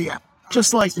debt. Oh, yeah.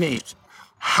 Just like me.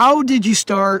 How did you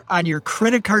start on your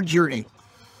credit card journey?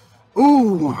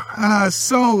 Ooh,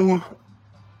 so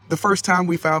the first time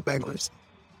we filed bankruptcy.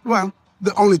 Well,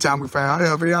 the only time we filed. I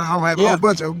don't have a whole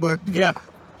bunch of them, but yeah.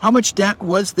 How much debt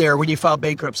was there when you filed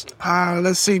bankruptcy?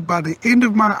 Let's see. By the end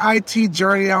of my IT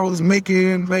journey, I was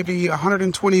making maybe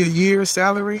 $120 a year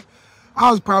salary.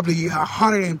 I was probably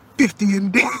 150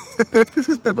 in debt.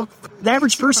 The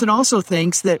average person also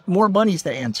thinks that more money's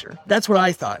the answer. That's what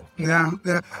I thought. Yeah.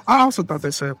 I also thought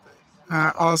that same.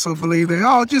 I also believe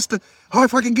that,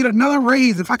 if I can get another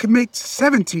raise, if I can make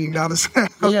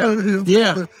 $17.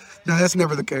 Yeah. No, that's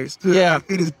never the case. Yeah.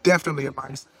 It is definitely a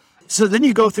minus. So then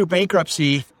you go through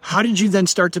bankruptcy. How did you then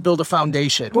start to build a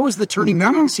foundation? What was the turning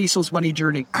point in Cecil's money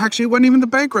journey? Actually, it wasn't even the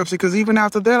bankruptcy, because even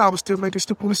after that, I was still making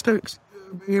stupid mistakes.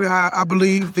 I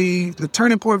believe the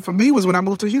turning point for me was when I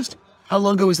moved to Houston. How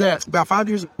long ago was that? About 5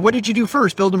 years ago. What did you do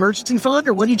first? Build an emergency fund,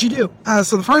 or what did you do?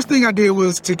 So the first thing I did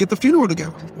was to get the funeral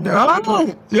together.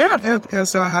 Yeah.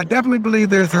 So I definitely believe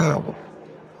there's,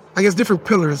 different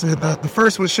pillars. The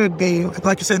first one should be,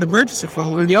 like you said, the emergency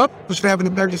fund. Yep. We should have an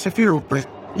emergency funeral plan.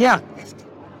 Yeah.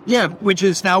 Yeah, which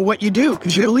is now what you do,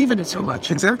 because you believe in it so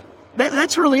much. Exactly.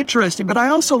 That's really interesting, but I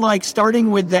also like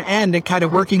starting with the end and kind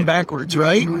of working backwards,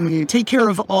 right? Mm-hmm. Take care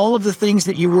of all of the things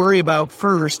that you worry about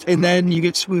first, and then you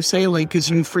get smooth sailing because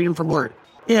you have freedom from work.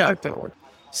 Yeah.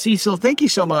 Cecil, thank you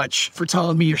so much for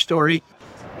telling me your story.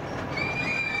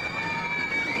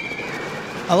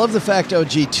 I love the fact,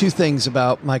 OG, two things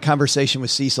about my conversation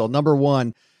with Cecil. Number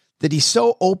one, that he's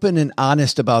so open and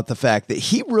honest about the fact that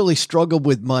he really struggled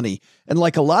with money. And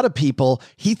like a lot of people,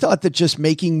 he thought that just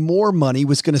making more money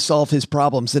was going to solve his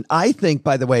problems. And I think,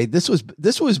 by the way, this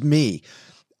was me.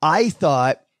 I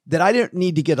thought that I didn't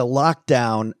need to get a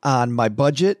lockdown on my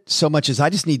budget so much as I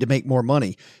just need to make more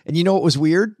money. And you know what was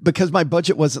weird? Because my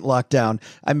budget wasn't locked down,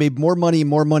 I made more money,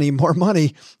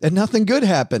 and nothing good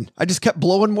happened. I just kept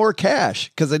blowing more cash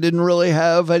because I didn't really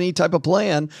have any type of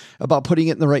plan about putting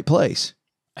it in the right place.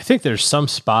 I think there's some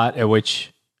spot at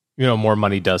which, more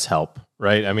money does help,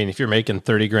 right? I mean, if you're making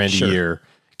 30 grand a year,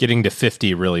 getting to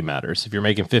 50 really matters. If you're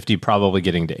making 50, probably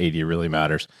getting to 80 really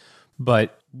matters.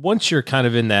 But once you're kind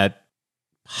of in that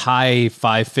high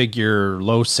 5-figure,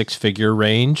 low 6-figure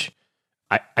range,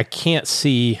 I can't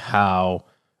see how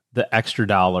the extra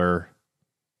dollar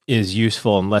is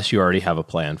useful unless you already have a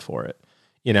plan for it.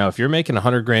 If you're making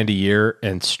 100 grand a year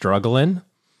and struggling,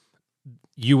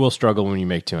 you will struggle when you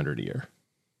make 200 a year.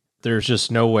 There's just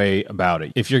no way about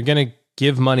it. If you're going to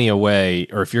give money away,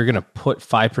 or if you're going to put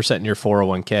 5% in your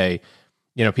 401k,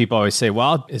 people always say,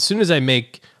 well, as soon as I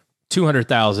make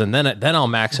 200,000, then I'll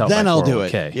max out then my 401k. I'll do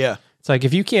it. Yeah. It's like,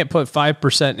 if you can't put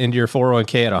 5% into your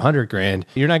 401k at 100 grand,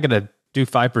 you're not going to do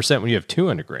 5% when you have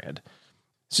 200 grand.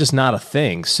 It's just not a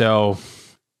thing. So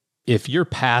if you're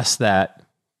past that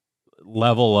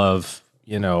level of,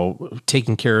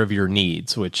 taking care of your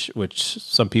needs, which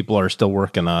some people are still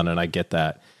working on, and I get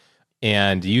that,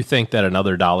 and you think that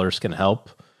another $1 can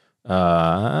help,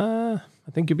 I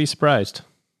think you'd be surprised.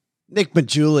 Nick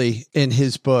Maggiulli, in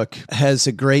his book, has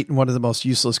a great and one of the most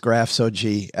useless graphs, OG,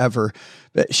 ever,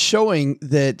 but showing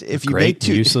that if you make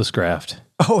useless graph.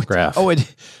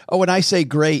 When I say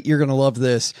great, you're going to love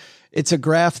this. It's a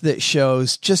graph that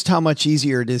shows just how much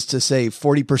easier it is to save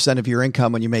 40% of your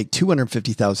income when you make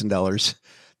 $250,000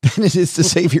 than it is to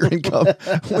save your income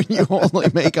when you only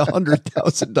make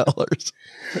 $100,000.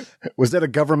 Was that a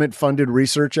government-funded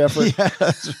research effort?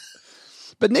 Yes.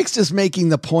 But Nick's just making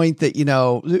the point that,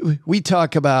 we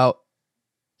talk about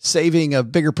saving a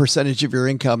bigger percentage of your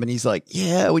income. And he's like,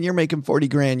 yeah, when you're making 40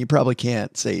 grand, you probably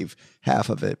can't save half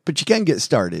of it, but you can get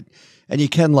started and you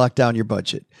can lock down your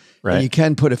budget. Right. And you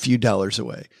can put a few dollars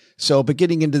away. So, but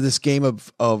getting into this game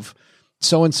of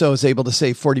so-and-so is able to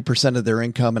save 40% of their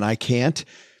income and I can't.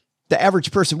 The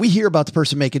average person, we hear about the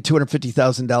person making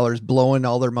 $250,000 blowing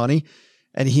all their money.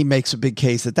 And he makes a big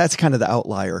case that that's kind of the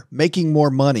outlier. Making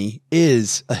more money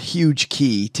is a huge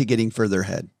key to getting further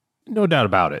ahead. No doubt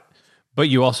about it. But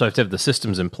you also have to have the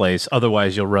systems in place.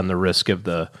 Otherwise, you'll run the risk of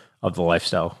the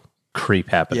lifestyle creep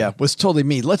happening. Yeah, was totally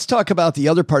me. Let's talk about the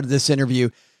other part of this interview.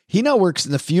 He now works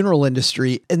in the funeral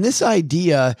industry. And this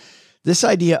idea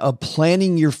of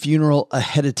planning your funeral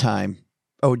ahead of time,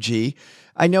 OG,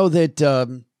 I know that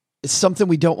it's something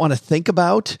we don't want to think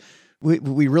about.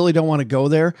 We really don't want to go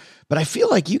there, but I feel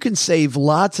like you can save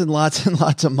lots and lots and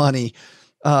lots of money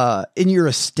in your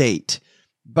estate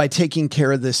by taking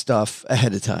care of this stuff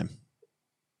ahead of time.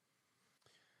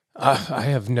 I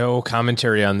have no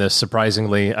commentary on this.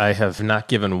 Surprisingly, I have not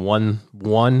given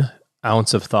one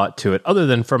ounce of thought to it, other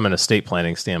than from an estate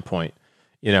planning standpoint.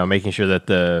 You know, making sure that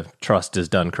the trust is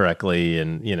done correctly,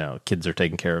 and kids are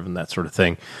taken care of, and that sort of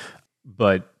thing.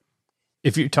 But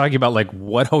if you're talking about like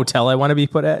what hotel I want to be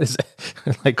put at, is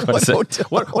like what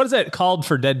is that called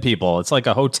for dead people? It's like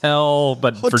a hotel,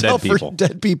 but for dead people.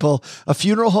 Dead people, a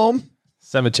funeral home,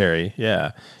 cemetery.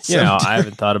 Yeah, cemetery. I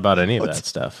haven't thought about any of that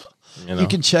stuff. You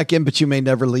can check in, but you may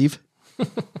never leave. Yeah,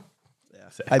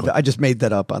 exactly. I just made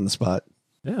that up on the spot.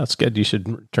 Yeah, that's good. You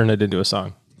should turn it into a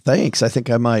song. Thanks. I think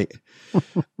I might.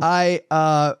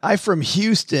 I from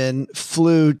Houston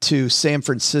flew to San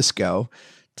Francisco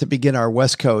to begin our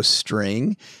West Coast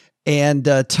string and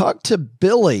talk to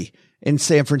Billy in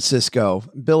San Francisco.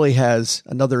 Billy has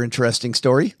another interesting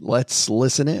story. Let's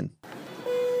listen in.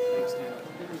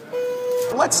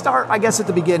 Let's start, I guess, at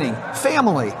the beginning.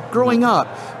 Family, growing up.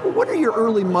 What are your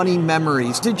early money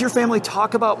memories? Did your family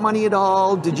talk about money at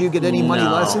all? Did you get any money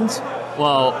lessons?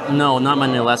 Well, no, not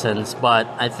money lessons, but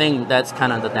I think that's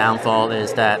kind of the downfall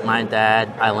is that my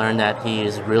dad, I learned that he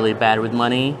is really bad with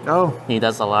money. Oh. He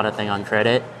does a lot of things on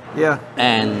credit. Yeah.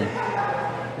 And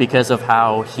because of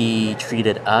how he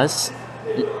treated us,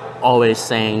 always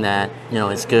saying that,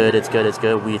 it's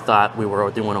good, we thought we were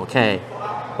doing okay.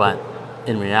 But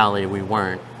in reality, we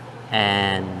weren't.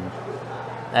 And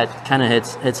that kind of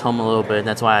hits home a little bit.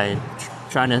 That's why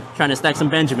trying to stack some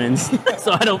Benjamins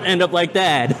so I don't end up like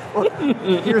Dad. Well,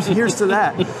 here's to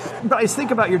that. But I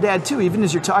think about your dad too. Even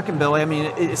as you're talking, Billy, I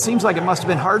mean, it seems like it must have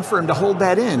been hard for him to hold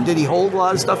that in. Did he hold a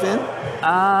lot of stuff in?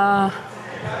 I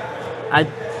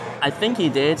think he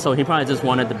did. So he probably just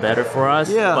wanted the better for us.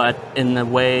 Yeah. But in a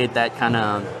way that kind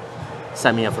of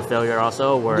set me up for failure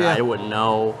also, where I wouldn't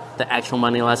know the actual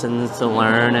money lessons to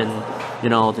learn, and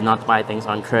to not buy things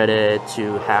on credit,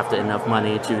 to have enough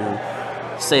money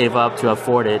to save up to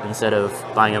afford it instead of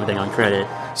buying everything on credit.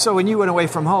 So when you went away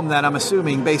from home, then I'm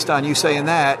assuming, based on you saying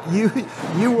that,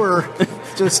 you were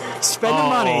just spending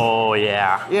money. Oh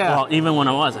yeah. Well, even when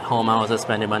I was at home, I was just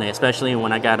spending money, especially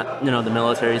when I got the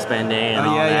military spending and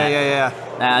all that.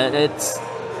 Yeah.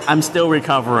 I'm still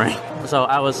recovering. So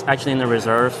I was actually in the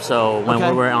reserve. So when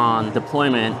we were on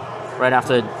deployment, right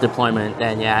after deployment,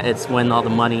 then it's when all the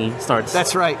money starts.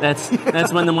 That's right. That's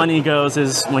when the money goes,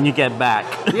 is when you get back.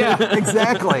 Yeah,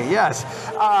 exactly. Yes.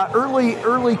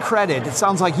 Early credit. It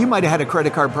sounds like you might have had a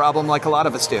credit card problem like a lot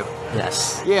of us do.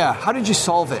 Yes. Yeah. How did you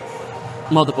solve it?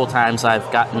 Multiple times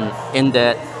I've gotten in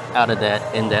debt, out of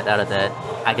debt, in debt, out of debt.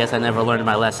 I guess I never learned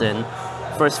my lesson.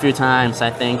 First few times, I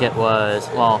think it was,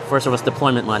 first it was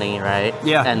deployment money, right?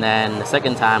 Yeah. And then the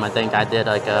second time, I think I did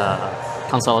like a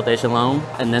consolidation loan.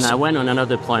 And then I went on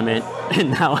another deployment,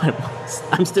 and now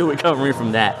I'm still recovering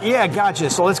from that. Yeah, gotcha.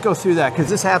 So let's go through that, because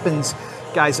this happens,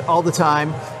 guys, all the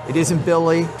time. It isn't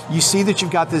Billy. You see that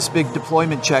you've got this big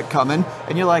deployment check coming,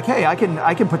 and you're like, hey, I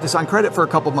can put this on credit for a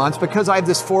couple months because I have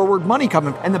this forward money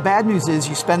coming. And the bad news is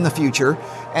you spend the future,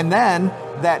 and then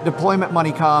that deployment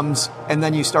money comes, and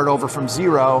then you start over from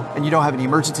zero, and you don't have any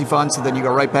emergency funds, so then you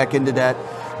go right back into debt.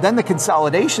 Then the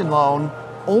consolidation loan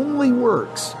only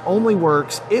works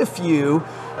if you,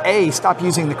 A, stop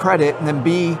using the credit, and then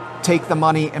B, take the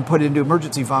money and put it into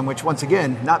emergency fund, which once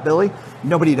again, not Billy,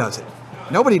 nobody does it.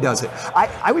 Nobody does it.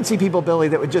 I would see people, Billy,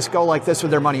 that would just go like this with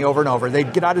their money over and over.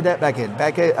 They'd get out of debt, back in,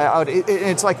 back out.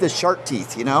 It's like this shark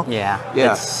teeth, Yeah.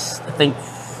 Yeah. It's, I think,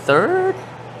 third,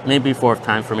 maybe fourth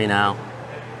time for me now.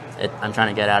 I'm trying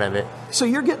to get out of it. So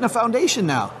you're getting a foundation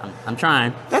now. I'm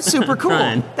trying. That's super cool.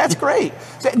 That's great.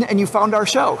 And you found our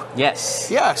show.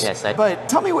 Yes. But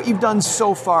tell me what you've done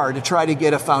so far to try to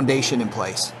get a foundation in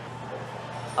place.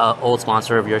 Old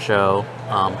sponsor of your show,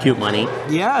 Cube Money.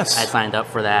 Yes. I signed up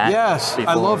for that. Yes. before.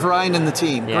 I love Ryan and the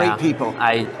team. Yeah. Great people.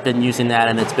 I've been using that,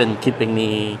 and it's been keeping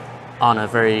me on a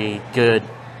very good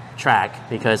track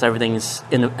because everything's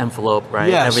in the envelope, right?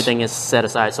 Yes. Everything is set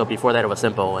aside. So before that, it was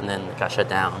simple, and then it got shut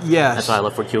down. Yes. That's why I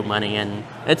look for Cube Money, and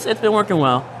it's been working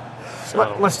well.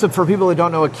 So. For people who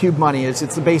don't know what Cube Money is,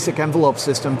 it's the basic envelope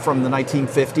system from the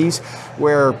 1950s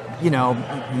where,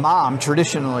 mom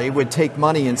traditionally would take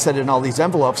money and set it in all these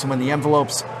envelopes. And when the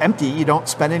envelope's empty, you don't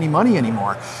spend any money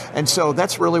anymore. And so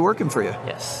that's really working for you.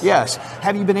 Yes. Yes.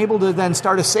 Have you been able to then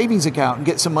start a savings account and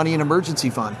get some money in emergency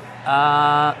fund?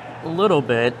 A little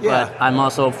bit, Yeah. but I'm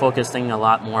also focusing a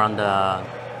lot more on the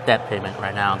debt payment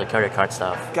right now, the credit card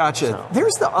stuff. Gotcha. So.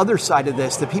 There's the other side of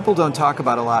this that people don't talk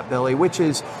about a lot, Billy, which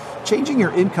is changing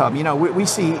your income. We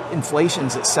see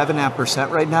inflation's at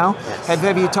 7.5% right now. Yes.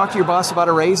 Have you talked to your boss about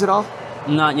a raise at all?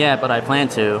 Not yet, but I plan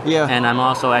to. Yeah. And I'm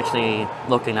also actually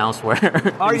looking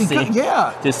elsewhere Are you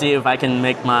to see if I can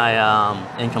make my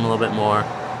income a little bit more.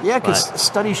 Yeah, because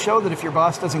studies show that if your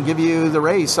boss doesn't give you the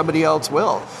raise, somebody else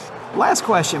will. Last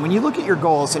question. When you look at your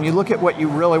goals and you look at what you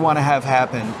really want to have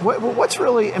happen, what's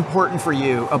really important for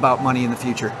you about money in the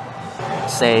future?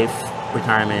 Safe,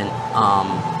 retirement.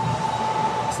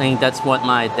 I think that's what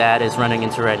my dad is running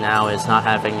into right now, is not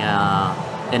having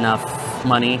enough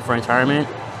money for retirement.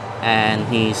 And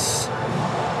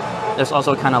there's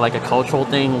also kind of like a cultural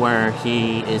thing where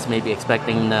he is maybe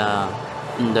expecting the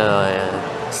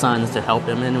sons to help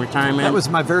him in retirement. That was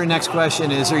my very next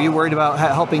question are you worried about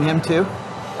helping him too?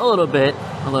 A little bit,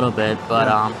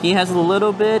 but he has a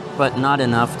little bit, but not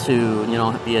enough to,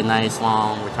 be a nice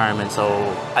long retirement. So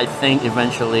I think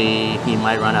eventually he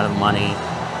might run out of money,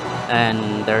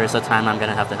 and there is a time I'm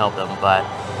gonna have to help him. But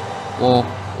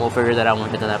we'll figure that out when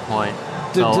we get to that point.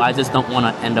 So I just don't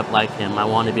want to end up like him. I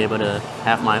want to be able to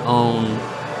have my own,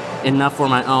 enough for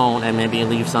my own, and maybe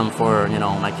leave some for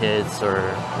my kids or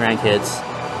grandkids.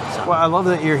 So. Well, I love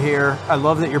that you're here. I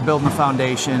love that you're building a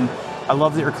foundation. I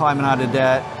love that you're climbing out of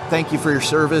debt. Thank you for your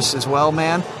service as well,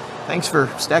 man. Thanks for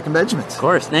stacking Benjamins. Of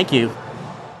course. Thank you.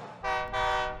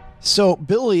 So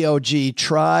Billy OG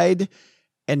tried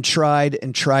and tried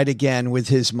and tried again with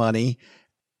his money.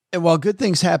 And while good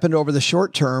things happened over the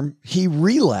short term, he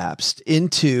relapsed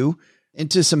into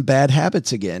some bad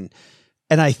habits again.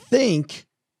 And I think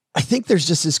there's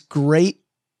just this great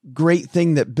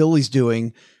thing that Billy's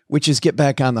doing, which is get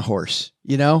back on the horse.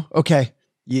 Okay.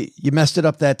 You messed it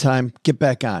up that time. Get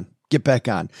back on.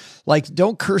 Like,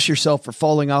 don't curse yourself for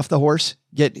falling off the horse.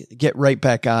 Get right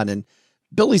back on. And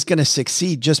Billy's going to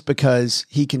succeed just because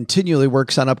he continually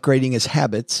works on upgrading his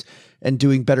habits and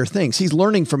doing better things. He's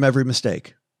learning from every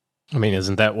mistake. I mean,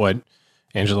 isn't that what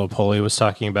Angelo Poli was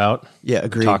talking about? Yeah,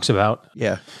 agreed. Talks about.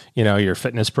 Yeah. Your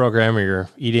fitness program or your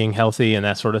eating healthy and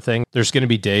that sort of thing. There's going to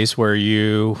be days where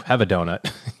you have a donut.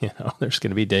 There's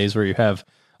going to be days where you have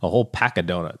a whole pack of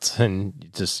donuts, and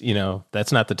just,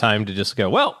 that's not the time to just go,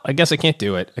 well, I guess I can't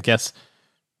do it. I guess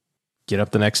get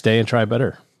up the next day and try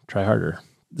better, try harder.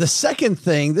 The second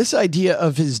thing, this idea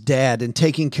of his dad and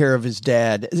taking care of his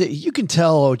dad, you can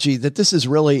tell, OG, that this is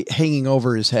really hanging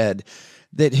over his head,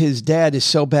 that his dad is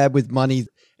so bad with money,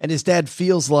 and his dad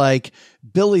feels like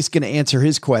Billy's going to answer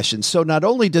his questions. So not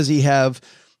only does he have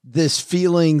this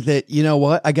feeling that,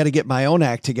 I got to get my own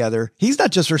act together. He's not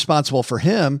just responsible for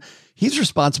him. He's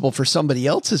responsible for somebody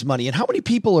else's money. And how many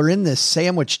people are in this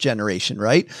sandwich generation,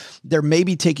 right? They're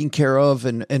maybe taking care of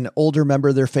an older member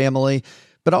of their family,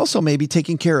 but also maybe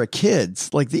taking care of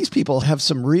kids. Like, these people have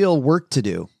some real work to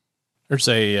do. There's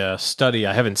a study.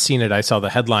 I haven't seen it. I saw the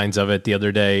headlines of it the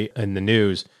other day in the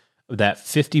news that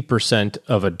 50%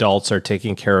 of adults are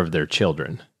taking care of their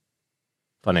children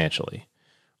financially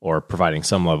or providing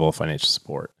some level of financial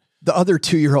support. The other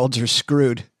 2-year-olds are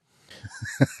screwed.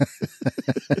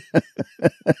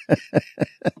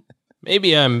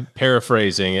 Maybe I'm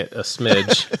paraphrasing it a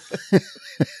smidge.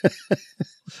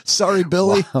 Sorry,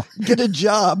 Billy. Wow. Get a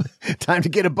job. Time to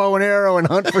get a bow and arrow and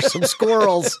hunt for some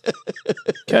squirrels.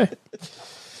 Okay.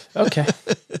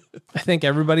 I think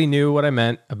everybody knew what I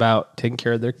meant about taking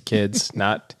care of their kids,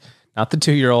 not the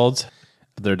 2-year-olds,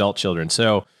 but their adult children.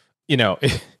 So,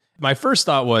 my first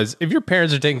thought was, if your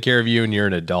parents are taking care of you and you're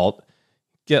an adult,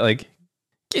 get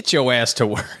your ass to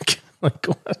work.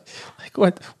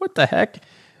 What the heck?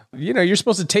 You're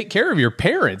supposed to take care of your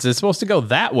parents. It's supposed to go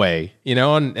that way,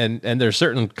 and there's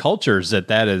certain cultures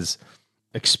that is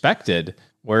expected.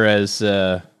 Whereas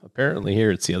apparently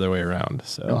here it's the other way around.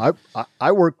 So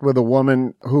I worked with a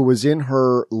woman who was in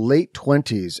her late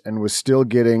 20s and was still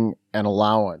getting an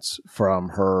allowance from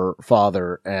her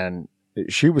father, and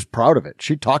she was proud of it.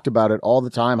 She talked about it all the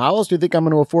time. How else do you think I'm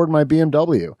going to afford my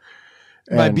BMW?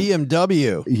 My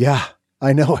BMW? Yeah.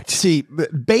 I know it. See,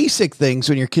 basic things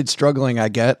when your kid's struggling, I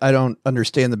get. I don't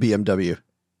understand the BMW.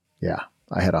 Yeah,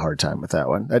 I had a hard time with that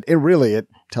one. It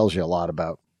tells you a lot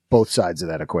about both sides of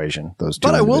that equation, those two.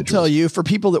 But I will tell you, for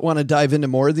people that want to dive into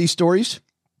more of these stories,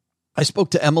 I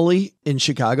spoke to Emily in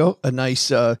Chicago, a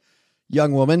nice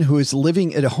young woman who is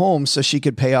living at home so she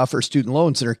could pay off her student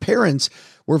loans. And her parents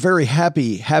were very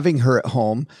happy having her at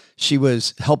home. She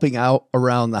was helping out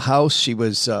around the house. She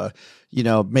was,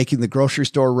 making the grocery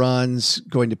store runs,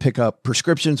 going to pick up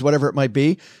prescriptions, whatever it might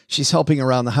be. She's helping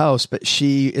around the house, but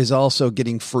she is also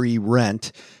getting free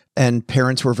rent. And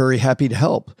parents were very happy to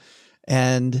help.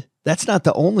 And that's not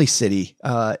the only city.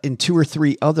 In 2 or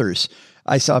 3 others,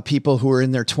 I saw people who were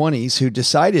in their 20s who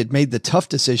made the tough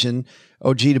decision,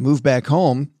 to move back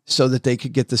home so that they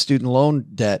could get the student loan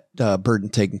debt burden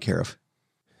taken care of.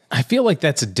 I feel like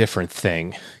that's a different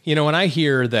thing. When I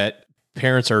hear that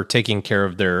parents are taking care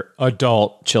of their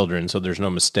adult children, so there's no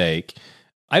mistake,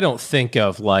 I don't think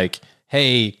of like,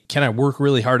 hey, can I work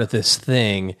really hard at this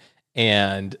thing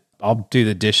and I'll do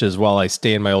the dishes while I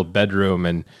stay in my old bedroom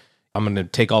and I'm going to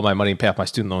take all my money and pay off my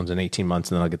student loans in 18 months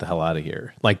and then I'll get the hell out of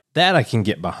here. Like that I can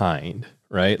get behind,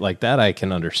 right? Like that I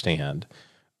can understand.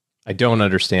 I don't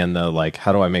understand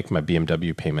how do I make my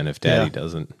BMW payment if daddy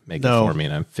doesn't make it for me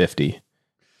and I'm 50?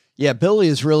 Yeah, Billy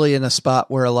is really in a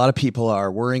spot where a lot of people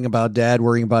are worrying about dad,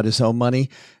 worrying about his own money.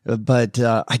 But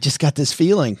I just got this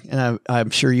feeling, and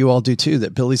I'm sure you all do too,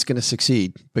 that Billy's going to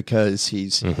succeed because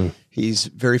he's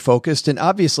very focused. And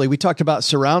obviously, we talked about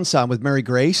surround sound with Mary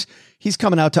Grace. He's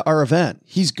coming out to our event.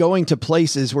 He's going to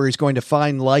places where he's going to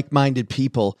find like-minded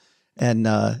people, and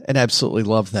absolutely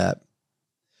love that.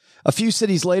 A few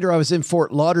cities later, I was in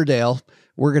Fort Lauderdale.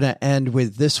 We're going to end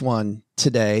with this one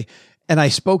today. And I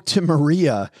spoke to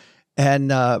Maria, and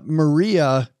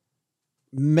Maria,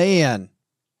 man,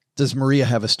 does Maria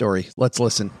have a story. Let's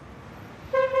listen.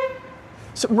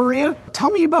 So Maria,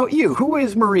 tell me about you. Who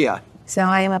is Maria? So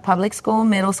I am a public school,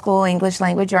 middle school, English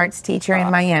language arts teacher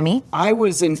in Miami. I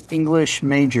was an English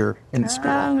major in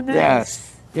school. Oh, nice.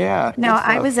 Yes. Yeah. No,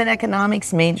 I was an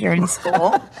economics major in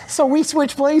school. So we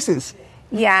switched places.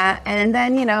 Yeah. And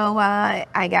then,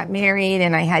 I got married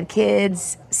and I had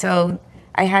kids. So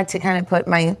I had to kind of put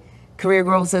my career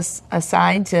goals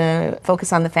aside to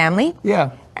focus on the family.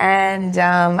 Yeah. And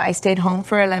I stayed home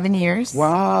for 11 years.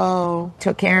 Wow.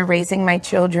 Took care of raising my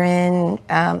children,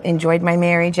 enjoyed my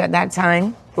marriage at that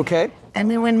time. Okay.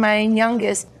 And then when my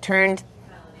youngest turned,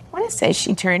 I want to say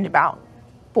she turned about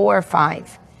 4 or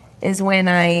 5, is when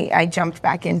I jumped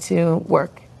back into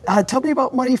work. Tell me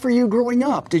about money for you growing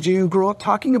up. Did you grow up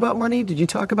talking about money? Did you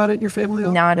talk about it in your family?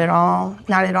 Not at all.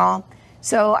 Not at all.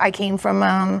 So I came from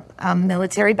a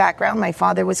military background. My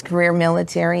father was career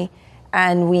military,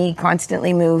 and we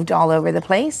constantly moved all over the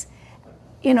place.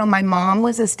 My mom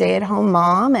was a stay-at-home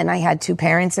mom, and I had 2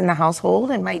 parents in the household,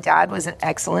 and my dad was an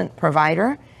excellent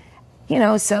provider.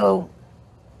 So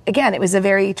again, it was a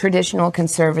very traditional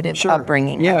conservative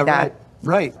upbringing. Yeah, like that.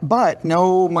 Right. But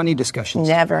no money discussions.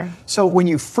 Never. So when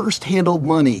you first handled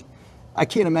money, I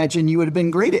can't imagine you would have been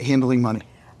great at handling money.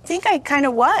 I think I kind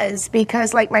of was,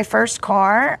 because my first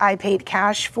car I paid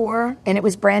cash for, and it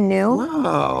was brand new.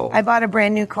 Wow. I bought a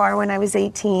brand new car when I was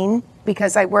 18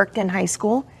 because I worked in high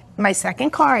school. My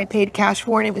second car I paid cash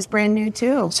for, and it was brand new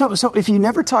too. So if you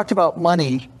never talked about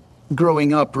money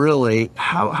growing up, really,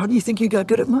 how do you think you got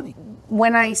good at money?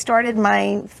 When I started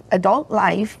my adult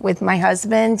life with my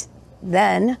husband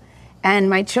then and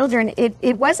my children,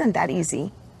 it wasn't that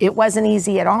easy. It wasn't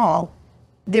easy at all.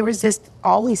 There was just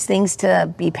always things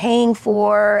to be paying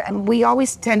for, and we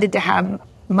always tended to have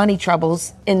money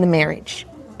troubles in the marriage.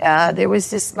 There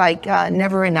was just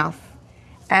never enough,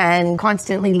 and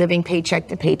constantly living paycheck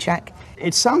to paycheck.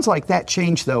 It sounds like that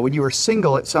changed, though. When you were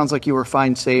single, it sounds like you were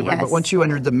fine saving, Yes. but once you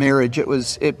entered the marriage,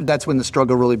 that's when the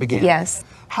struggle really began. Yes.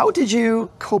 How did you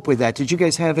cope with that? Did you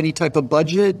guys have any type of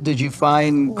budget? Did you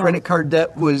find credit card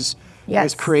debt was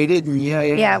created?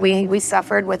 Yeah, we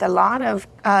suffered with a lot of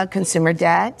consumer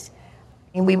debt.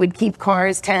 And we would keep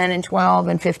cars 10 and 12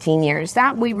 and 15 years.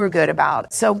 That we were good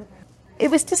about. So it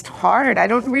was just hard. I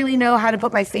don't really know how to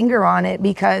put my finger on it,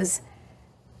 because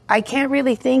I can't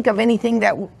really think of anything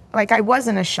that, I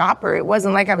wasn't a shopper. It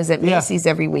wasn't like I was at Macy's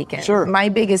every weekend. Sure. My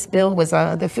biggest bill was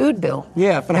the food bill.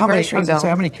 Yeah, but how many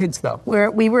kids, though?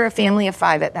 We were a family of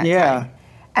 5 at that time.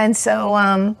 And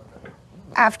so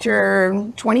after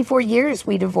 24 years,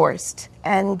 we divorced.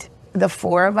 And the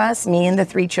 4 of us, me and the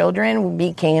 3 children,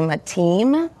 became a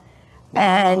team.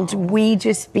 And we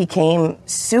just became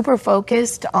super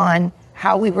focused on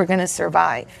how we were going to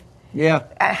survive. Yeah.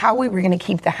 How we were going to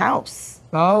keep the house.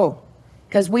 Oh.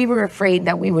 Because we were afraid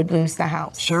that we would lose the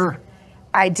house. Sure.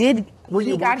 I did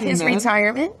He got his then?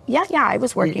 retirement. Yeah, I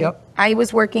was working. Yep. I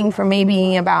was working for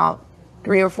maybe about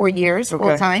 3 or 4 years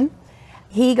full time.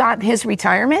 He got his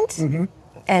retirement,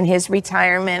 and his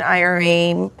retirement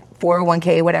IRA,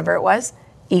 401k, whatever it was,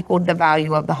 equaled the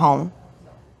value of the home.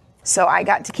 So I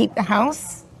got to keep the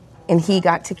house, and he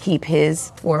got to keep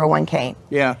his 401k.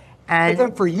 Yeah. And but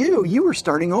then for you were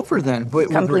starting over then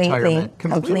with retirement.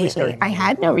 Completely. I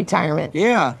had no retirement.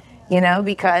 Yeah.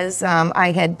 Because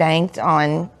I had banked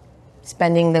on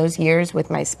spending those years with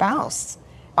my spouse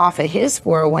off of his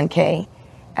 401k,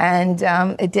 and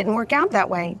it didn't work out that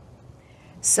way.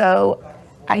 So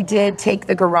I did take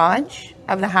the garage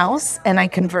of the house and I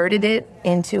converted it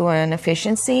into an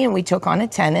efficiency, and we took on a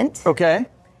tenant. Okay.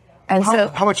 And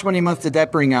how much money a month did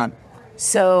that bring on?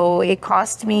 So it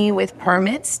cost me, with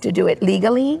permits to do it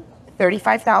legally,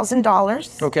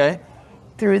 $35,000. Okay.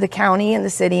 Through the county and the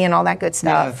city and all that good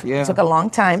stuff. Yeah. It took a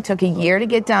long time. Took a year to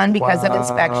get done because of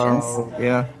inspections.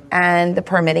 Yeah. And the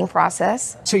permitting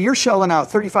process. So you're shelling out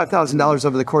 $35,000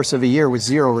 over the course of a year with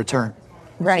zero return.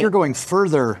 Right. So you're going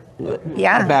further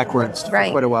backwards for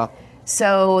quite a while.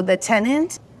 So the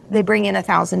tenant, they bring in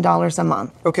 $1,000 a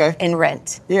month in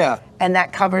rent. Yeah. And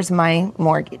that covers my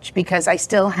mortgage because I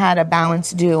still had a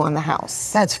balance due on the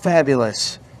house. That's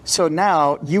fabulous. So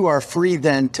now you are free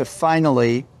then to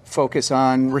finally focus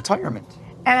on retirement.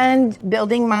 And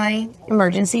building my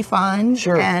emergency fund.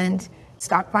 Sure. And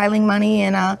stockpiling money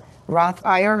in a Roth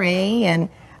IRA. And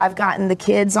I've gotten the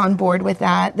kids on board with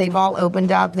that. They've all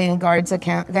opened up Vanguard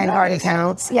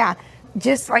accounts. Yeah.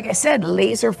 Just like I said,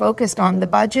 laser focused on the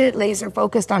budget, laser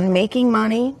focused on making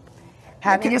money,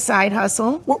 having a side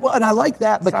hustle. Well, and I like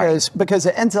that because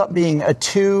it ends up being a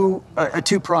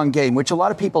two-pronged game, which a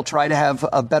lot of people try to have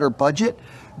a better budget,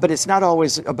 but it's not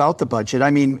always about the budget.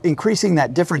 I mean, increasing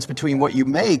that difference between what you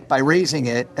make by raising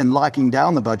it and locking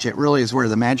down the budget really is where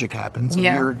the magic happens.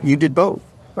 Yeah. And you did both.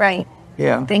 Right.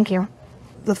 Yeah. Thank you.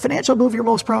 The financial move you're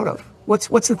most proud of?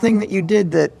 What's the thing that you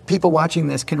did that people watching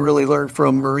this can really learn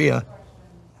from Maria?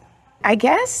 I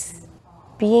guess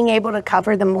being able to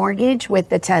cover the mortgage with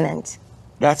the tenant.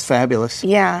 That's fabulous.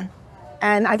 Yeah.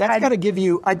 And that's got to give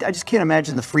you, I just can't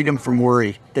imagine the freedom from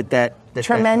worry that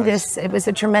tremendous. It was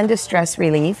a tremendous stress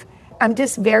relief. I'm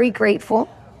just very grateful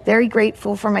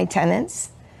for my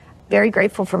tenants, very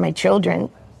grateful for my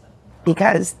children,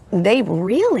 because they've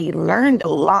really learned a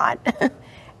lot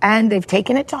and they've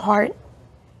taken it to heart,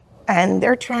 and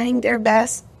they're trying their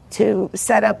best to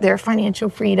set up their financial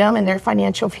freedom and their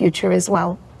financial future as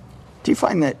well. Do you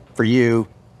find that for you,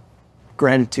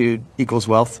 gratitude equals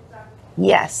wealth?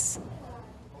 Yes.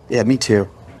 Yeah, me too.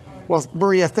 Well,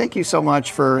 Maria, thank you so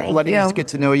much for letting us get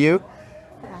to know you.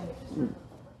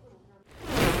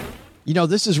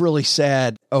 This is really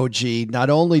sad, OG. Not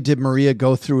only did Maria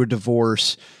go through a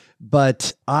divorce,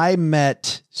 but I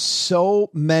met so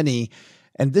many,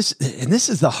 and this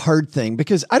is the hard thing,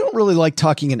 because I don't really like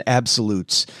talking in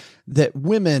absolutes that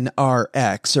women are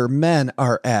X or men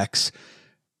are X.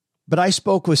 But I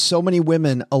spoke with so many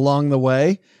women along the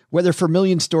way, whether for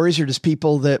Million Stories or just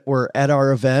people that were at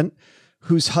our event,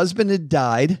 whose husband had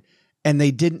died and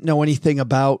they didn't know anything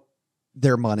about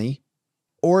their money,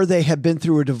 or they had been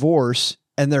through a divorce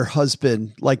and their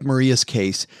husband, like Maria's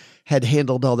case, had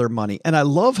handled all their money. And I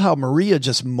love how Maria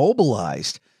just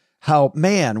mobilized how,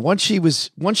 man, once she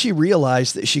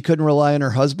realized that she couldn't rely on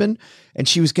her husband and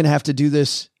she was going to have to do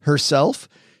this herself,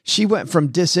 she went from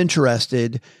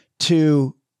disinterested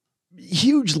to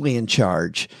hugely in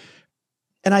charge.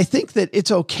 And I think that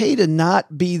it's okay to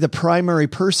not be the primary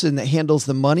person that handles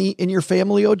the money in your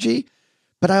family, OG.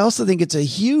 But I also think it's a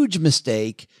huge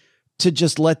mistake to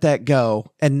just let that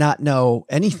go and not know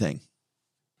anything.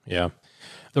 Yeah.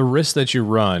 The risk that you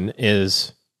run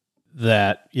is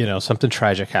that, something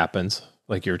tragic happens,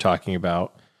 like you were talking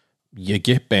about. You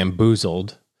get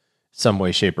bamboozled some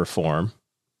way, shape, or form.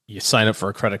 You sign up for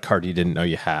a credit card you didn't know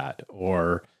you had,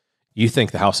 or you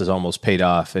think the house is almost paid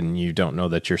off and you don't know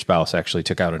that your spouse actually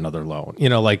took out another loan.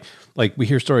 Like we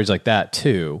hear stories like that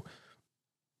too.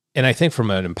 And I think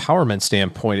from an empowerment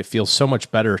standpoint, it feels so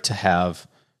much better to have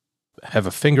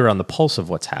a finger on the pulse of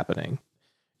what's happening.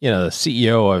 The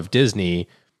CEO of Disney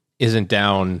isn't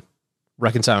down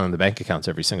reconciling the bank accounts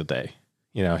every single day.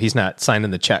 He's not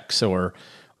signing the checks or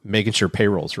making sure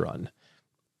payrolls run.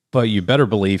 But you better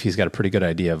believe he's got a pretty good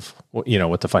idea of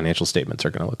what the financial statements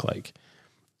are going to look like.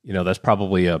 That's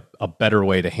probably a better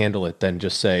way to handle it than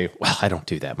just say, well, I don't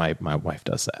do that. My wife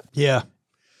does that. Yeah.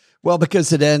 Well,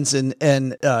 because it ends,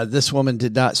 and this woman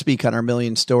did not speak on our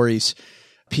Million Stories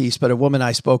piece, but a woman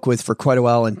I spoke with for quite a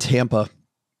while in Tampa,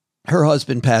 her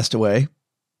husband passed away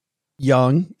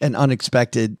young and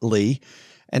unexpectedly.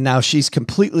 And now she's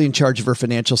completely in charge of her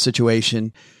financial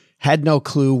situation, had no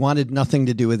clue, wanted nothing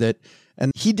to do with it.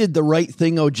 And he did the right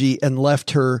thing, OG, and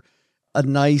left her a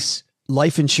nice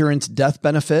life insurance death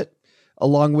benefit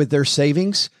along with their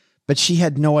savings, but she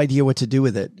had no idea what to do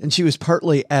with it. And she was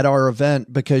partly at our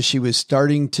event because she was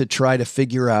starting to try to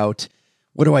figure out,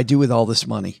 what do I do with all this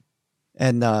money?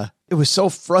 And it was so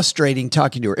frustrating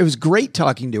talking to her. It was great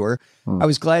talking to her. I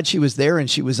was glad she was there and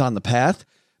she was on the path,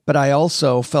 but I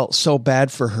also felt so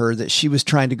bad for her that she was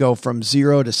trying to go from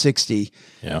 0 to 60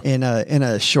 in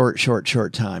a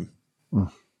short time.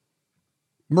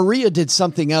 Maria did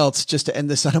something else, just to end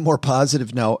this on a more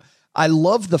positive note. I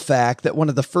love the fact that one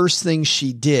of the first things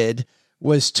she did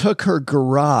was took her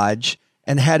garage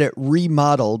and had it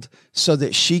remodeled so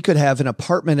that she could have an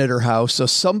apartment at her house. So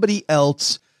somebody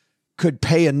else could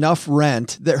pay enough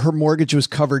rent that her mortgage was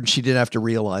covered and she didn't have to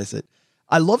realize it.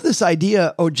 I love this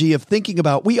idea, OG, of thinking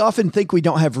about, we often think we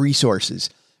don't have resources.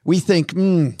 We think,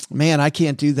 man, I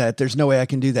can't do that. There's no way I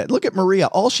can do that. Look at Maria.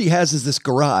 All she has is this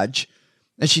garage,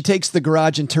 and she takes the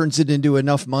garage and turns it into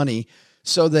enough money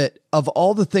so that of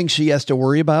all the things she has to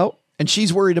worry about, and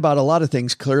she's worried about a lot of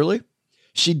things, clearly,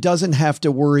 she doesn't have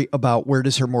to worry about where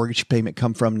does her mortgage payment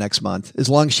come from next month. As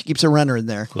long as she keeps a renter in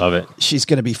there. Love it. She's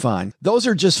going to be fine. Those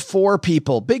are just 4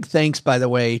 people. Big thanks, by the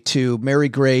way, to Mary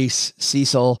Grace,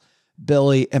 Cecil,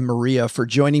 Billy, and Maria for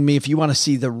joining me. If you want to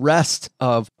see the rest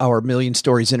of our Million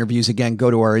Stories interviews, again, go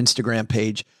to our Instagram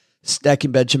page,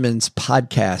 Stacking Benjamins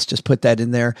Podcast. Just put that in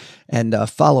there and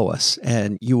follow us,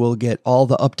 and you will get all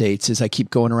the updates as I keep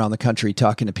going around the country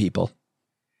talking to people.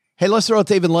 Hey, let's throw out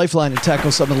the Haven Lifeline and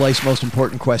tackle some of life's most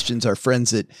important questions. Our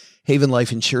friends at Haven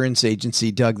Life Insurance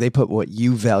Agency, Doug, they put what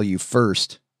you value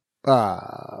first.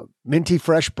 Minty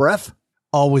fresh breath?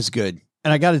 Always good.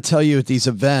 And I got to tell you, at these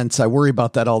events, I worry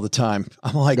about that all the time.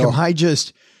 I'm like, am I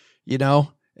just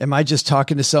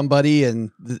talking to somebody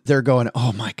and they're going,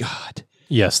 oh my God.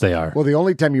 Yes, they are. Well, the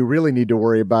only time you really need to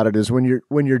worry about it is when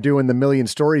you're doing the Million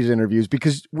Stories interviews,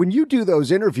 because when you do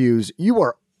those interviews,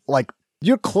 you're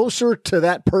closer to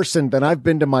that person than I've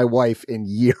been to my wife in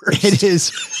years. It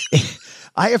is.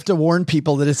 I have to warn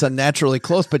people that it's unnaturally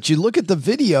close, but you look at the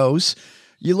videos,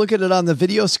 you look at it on the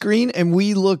video screen and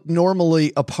we look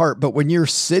normally apart. But when you're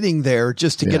sitting there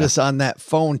just to get us on that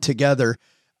phone together,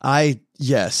 I'm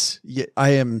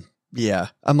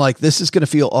like, this is going to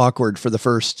feel awkward for the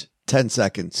first 10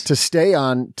 seconds. To stay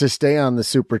on the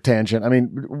super tangent. I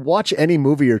mean, watch any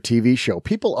movie or TV show.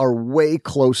 People are way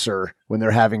closer when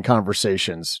they're having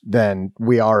conversations than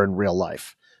we are in real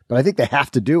life. But I think they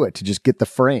have to do it to just get the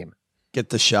frame. Get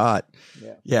the shot.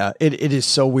 Yeah. It is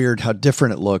so weird how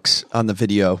different it looks on the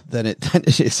video than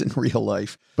it is in real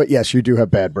life. But yes, you do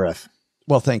have bad breath.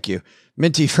 Well, thank you.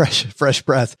 Minty fresh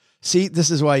breath. See,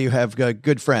 this is why you have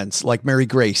good friends like Mary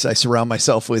Grace. I surround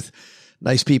myself with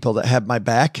nice people that have my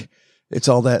back. It's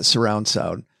all that surround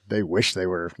sound. They wish they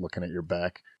were looking at your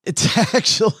back. It's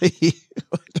actually,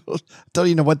 I don't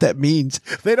even know what that means.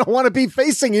 They don't want to be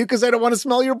facing you because they don't want to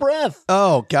smell your breath.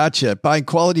 Oh, gotcha. Buying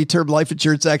quality term life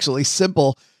insurance is actually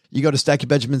simple. You go to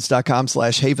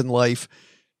stackingbenjamins.com/Haven Life.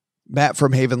 Matt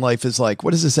from Haven Life is like,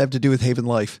 what does this have to do with Haven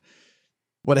Life?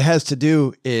 What it has to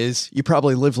do is you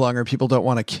probably live longer. People don't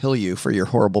want to kill you for your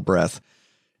horrible breath.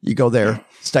 You go there,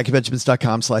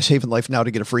 stackingbenjamins.com/Haven Life now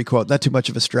to get a free quote. Not too much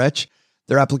of a stretch.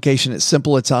 Their application is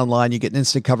simple. It's online. You get an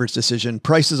instant coverage decision.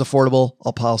 Price is affordable.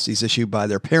 All policies issued by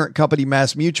their parent company,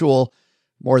 Mass Mutual,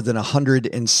 more than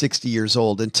 160 years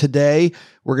old. And today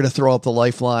we're going to throw out the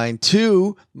lifeline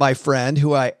to my friend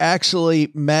who I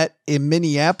actually met in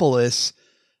Minneapolis,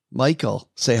 Michael.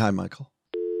 Say hi, Michael.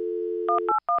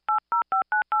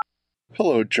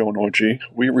 Hello, Joe and OG.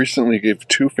 We recently gave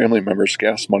 2 family members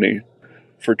gas money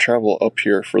for travel up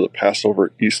here for the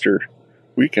Passover Easter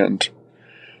weekend.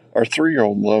 Our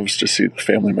 3-year-old loves to see the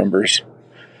family members,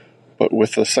 but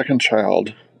with the second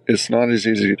child, it's not as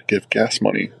easy to give gas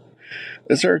money.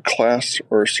 Is there a class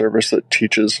or a service that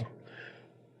teaches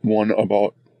one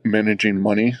about managing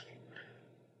money?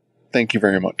 Thank you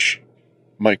very much.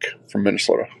 Mike from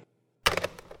Minnesota.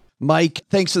 Mike,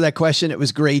 thanks for that question. It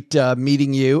was great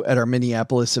meeting you at our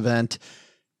Minneapolis event.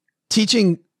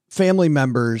 Teaching family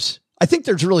members, I think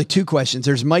there's really 2 questions.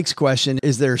 There's Mike's question.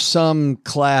 Is there some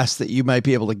class that you might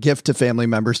be able to gift to family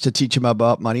members to teach them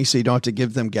about money so you don't have to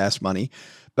give them gas money?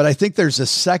 But I think there's a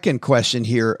second question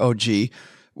here, OG,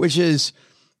 which is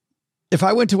if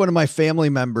I went to one of my family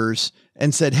members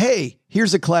and said, hey,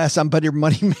 here's a class on better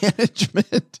money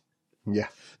management. Yeah.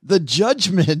 The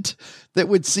judgment that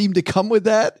would seem to come with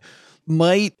that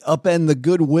might upend the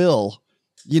goodwill,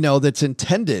 that's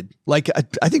intended. Like,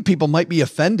 I think people might be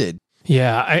offended.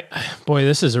 Yeah, boy,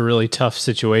 this is a really tough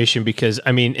situation because,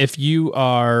 I mean, if you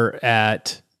are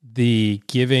at the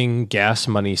giving gas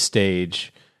money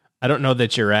stage, I don't know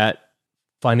that you're at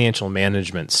financial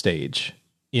management stage.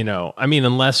 You know, I mean,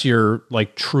 unless you're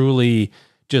like truly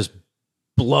just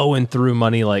blowing through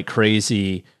money like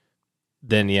crazy,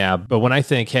 then yeah. But when I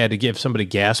think, hey, to give somebody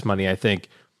gas money, I think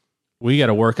we got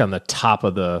to work on the top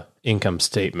of the income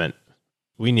statement.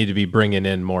 We need to be bringing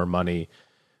in more money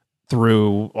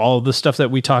through all the stuff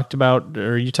that we talked about,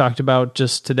 or you talked about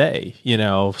just today, you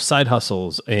know, side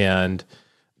hustles and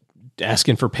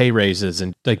asking for pay raises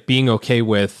and like being okay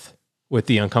with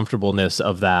the uncomfortableness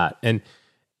of that. And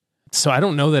so I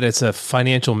don't know that it's a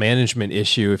financial management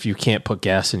issue if you can't put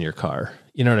gas in your car.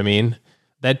 You know what I mean?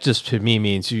 That just to me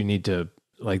means you need to,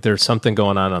 like, there's something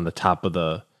going on the top of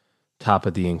the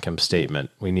income statement.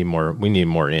 We need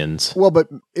more ins. Well, but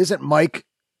isn't Mike,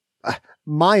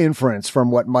 my inference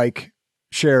from what Mike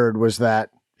shared was that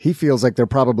he feels like there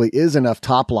probably is enough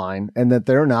top line and that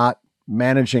they're not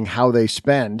managing how they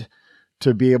spend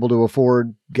to be able to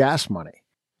afford gas money.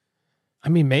 I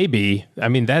mean, maybe. I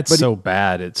mean, that's so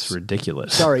bad. It's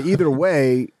ridiculous. Sorry. Either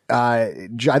way, I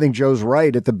think Joe's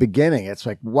right at the beginning. It's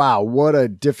like, wow, what a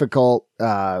difficult,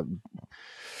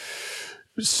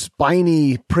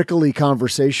 spiny, prickly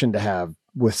conversation to have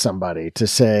with somebody to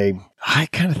say, I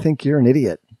kind of think you're an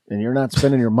idiot and you're not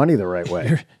spending your money the right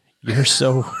way. You're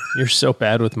so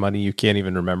bad with money. You can't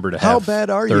even remember to have How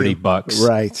bad are you? $30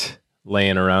 right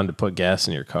laying around to put gas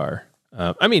in your car.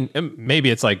 I mean, maybe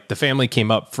it's like the family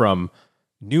came up from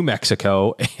New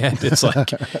Mexico and it's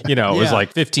like, you know, it was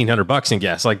like $1,500 in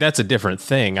gas. Like that's a different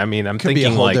thing. I mean, Could be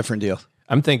a whole different deal.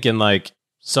 I'm thinking like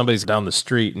somebody's down the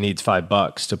street and needs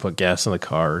 $5 to put gas in the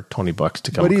car, or $20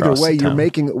 to come. But either across way, the you're town.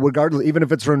 making, regardless, even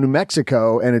if it's from New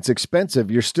Mexico and it's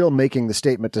expensive, you're still making the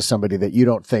statement to somebody that you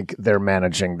don't think they're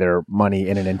managing their money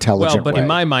in an intelligent way. Well, but in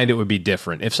my mind, it would be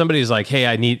different. If somebody's like,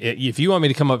 hey, if you want me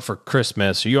to come up for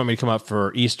Christmas or you want me to come up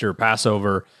for Easter,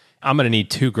 Passover, I'm going to need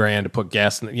 $2,000 to put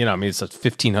gas in, you know, I mean, it's a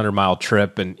 1,500 mile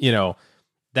trip and, you know,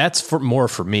 that's more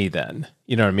for me then,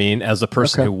 you know what I mean? As a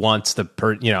person who wants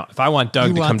you know, if I want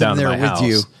Doug to come down to my house,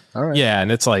 you. All right. Yeah.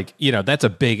 And it's like, you know, that's a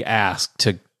big ask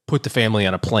to put the family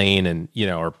on a plane and, you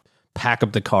know, or pack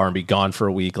up the car and be gone for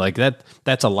a week. Like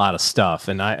that's a lot of stuff.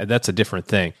 And that's a different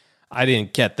thing. I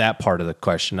didn't get that part of the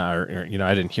question or, you know,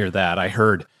 I didn't hear that. I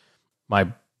heard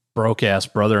my broke ass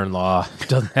brother-in-law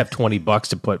doesn't have $20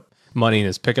 to put money in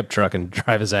his pickup truck and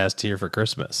drive his ass to here for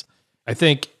Christmas. I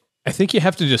think you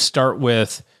have to just start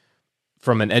with,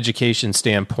 from an education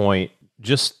standpoint,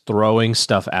 just throwing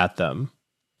stuff at them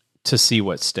to see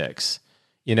what sticks.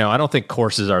 You know, I don't think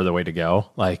courses are the way to go.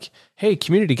 Like, hey,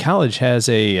 community college has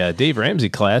a Dave Ramsey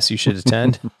class you should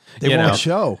attend. They won't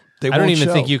show. I don't even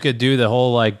think you could do the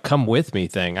whole like come with me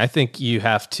thing. I think you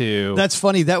have to. That's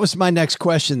funny. That was my next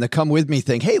question, the come with me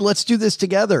thing. Hey, let's do this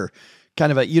together.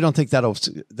 Kind of you don't think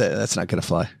that's not going to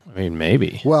fly? I mean,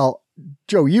 maybe. Well,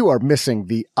 Joe, you are missing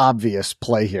the obvious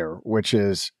play here, which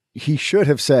is he should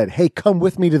have said, hey, come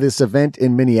with me to this event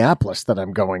in Minneapolis that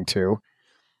I'm going to.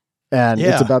 And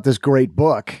it's about this great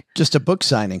book. Just a book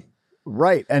signing.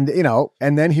 Right. And, you know,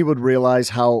 and then he would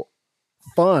realize how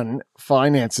fun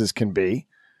finances can be.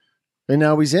 And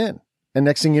now he's in. And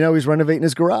next thing you know, he's renovating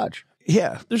his garage.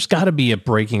 Yeah. There's got to be a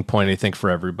breaking point, I think, for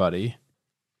everybody.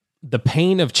 The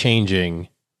pain of changing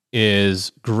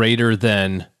is greater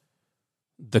than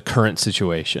the current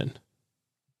situation.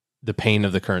 The pain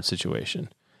of the current situation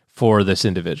for this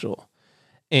individual.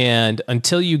 And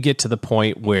until you get to the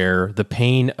point where the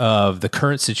pain of the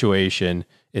current situation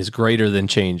is greater than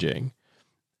changing,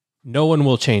 no one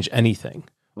will change anything.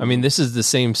 I mean, this is the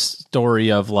same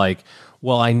story of like,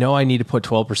 well, I know I need to put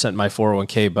 12% in my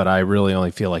 401k, but I really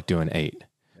only feel like doing 8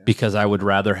 because I would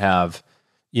rather have,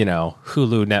 you know,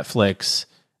 Hulu, Netflix,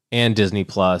 and Disney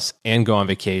Plus, and go on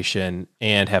vacation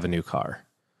and have a new car.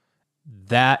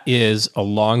 That is a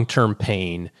long-term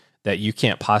pain that you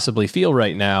can't possibly feel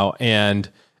right now. And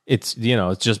it's, you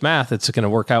know, it's just math. It's going to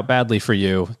work out badly for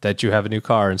you that you have a new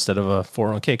car instead of a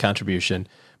 401k contribution,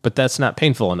 but that's not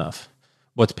painful enough.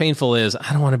 What's painful is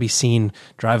I don't want to be seen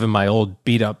driving my old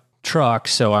beat up truck,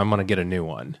 so I'm going to get a new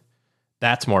one.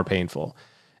 That's more painful.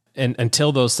 And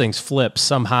until those things flip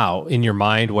somehow in your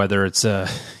mind, whether it's some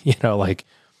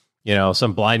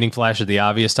blinding flash of the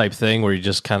obvious type thing where you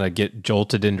just kind of get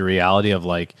jolted into reality of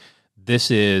like, this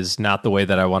is not the way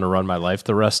that I want to run my life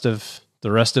the rest of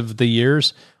the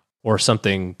years, or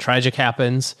something tragic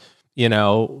happens. You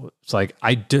know, it's like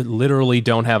I literally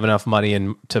don't have enough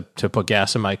money to put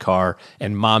gas in my car,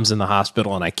 and mom's in the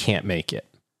hospital and I can't make it.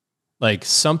 Like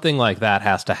something like that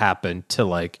has to happen to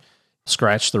like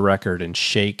scratch the record and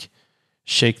shake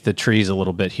shake the trees a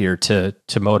little bit here to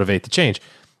motivate the change.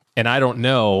 And I don't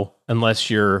know, unless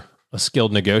you're a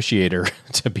skilled negotiator,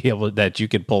 to be able that you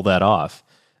could pull that off.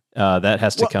 That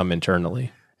has to come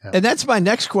internally. And that's my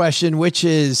next question, which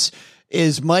is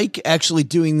Mike actually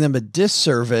doing them a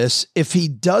disservice if he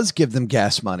does give them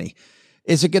gas money?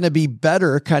 Is it going to be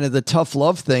better, kind of the tough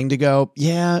love thing, to go,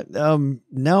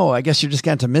 no, I guess you're just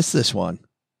going to miss this one?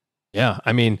 Yeah.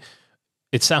 I mean,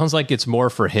 it sounds like it's more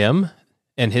for him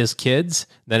and his kids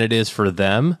than it is for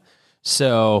them.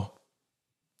 So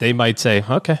they might say,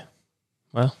 okay,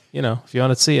 well, if you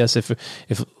want to see us, if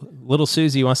little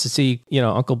Susie wants to see,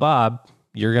 Uncle Bob,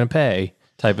 you're going to pay,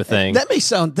 type of thing. That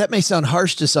may sound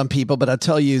harsh to some people, but I'll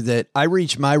tell you that I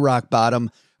reached my rock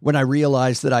bottom when I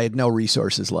realized that I had no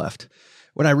resources left.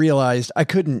 When I realized I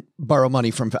couldn't borrow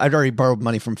money I'd already borrowed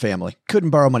money from family, couldn't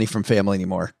borrow money from family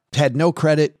anymore, had no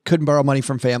credit, couldn't borrow money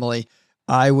from family.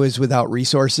 I was without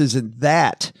resources. And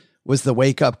that was the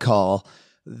wake up call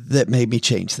that made me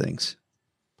change things.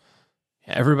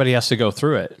 Everybody has to go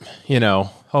through it.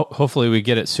 Hopefully we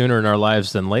get it sooner in our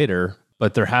lives than later,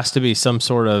 but there has to be some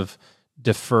sort of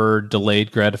deferred,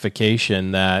 delayed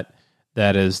gratification that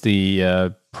is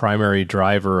the primary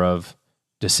driver of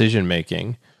decision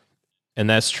making. And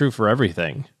that's true for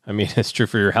everything. I mean, it's true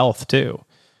for your health too.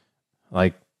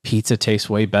 Like, pizza tastes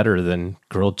way better than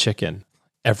grilled chicken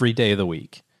every day of the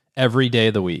week. Every day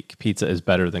of the week, pizza is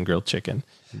better than grilled chicken.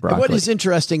 And what is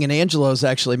interesting, and Angelo's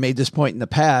actually made this point in the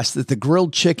past, that the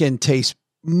grilled chicken tastes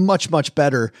much, much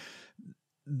better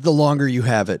the longer you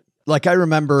have it. Like, I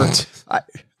remember...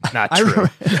 Not true.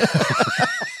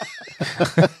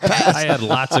 I had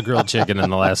lots of grilled chicken in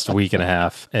the last week and a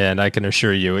half, and I can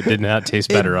assure you it did not taste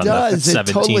better on the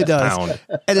 17th pound.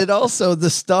 And it also,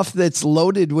 the stuff that's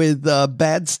loaded with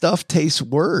bad stuff tastes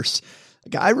worse.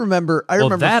 I remember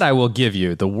that I will give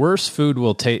you. The worst food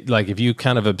will taste, like, if you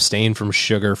kind of abstain from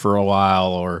sugar for a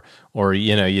while, or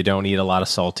you don't eat a lot of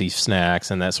salty snacks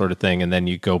and that sort of thing, and then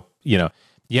you go, you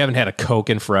haven't had a Coke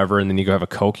in forever, and then you go have a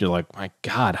Coke, you're like, my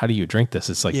God, how do you drink this?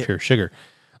 It's like pure sugar.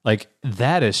 Like,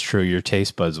 that is true. Your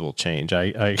taste buds will change.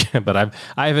 But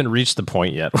I haven't reached the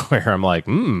point yet where I'm like,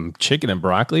 chicken and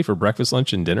broccoli for breakfast,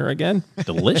 lunch, and dinner again?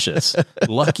 Delicious.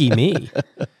 Lucky me.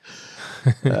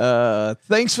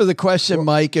 Thanks for the question,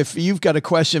 Mike. If you've got a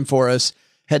question for us,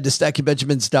 head to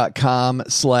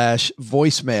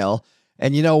stackingbenjamins.com/voicemail.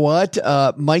 And you know what?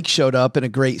 Mike showed up in a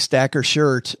great Stacker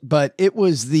shirt, but it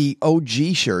was the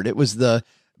OG shirt. It was the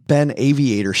Ben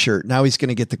Aviator shirt. Now he's going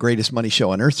to get the Greatest Money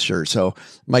Show on Earth shirt. So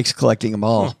Mike's collecting them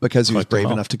all because he was brave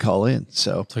enough to call in.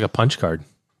 So it's like a punch card.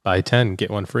 Buy 10,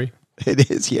 get one free. It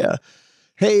is, yeah.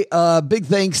 Hey, big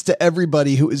thanks to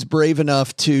everybody who is brave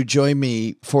enough to join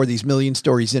me for these Million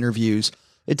Stories interviews.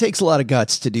 It takes a lot of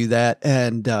guts to do that.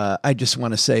 And I just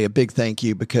want to say a big thank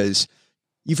you, because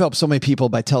you've helped so many people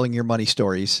by telling your money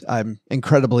stories. I'm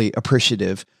incredibly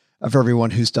appreciative of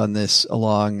everyone who's done this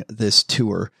along this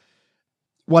tour.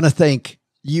 Want to thank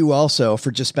you also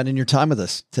for just spending your time with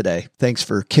us today. Thanks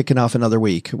for kicking off another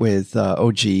week with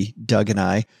OG, Doug, and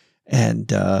I, and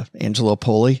Angelo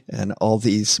Poli, and all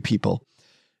these people.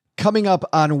 Coming up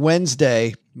on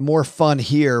Wednesday, more fun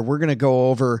here. We're going to go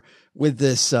over with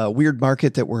this weird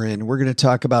market that we're in. We're going to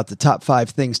talk about the top 5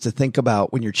 things to think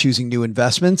about when you're choosing new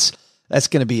investments. That's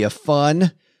going to be a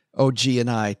fun OG and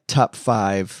I top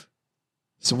 5.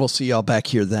 So we'll see y'all back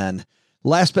here then.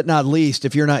 Last but not least,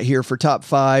 if you're not here for top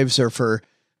 5s or for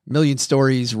Million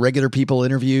Stories, regular people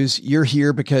interviews, you're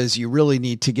here because you really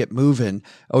need to get moving.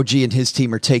 OG and his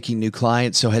team are taking new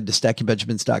clients. So head to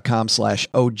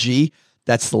stackingbenjamins.com/OG.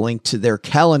 That's the link to their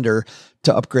calendar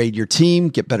to upgrade your team,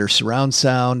 get better surround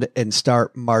sound, and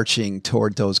start marching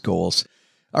toward those goals.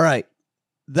 All right.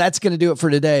 That's going to do it for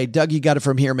today. Doug, you got it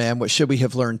from here, man. What should we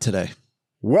have learned today?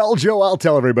 Well, Joe, I'll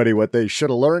tell everybody what they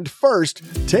should have learned. First,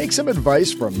 take some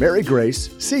advice from Mary Grace,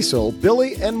 Cecil,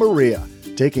 Billy, and Maria.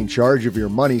 Taking charge of your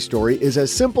money story is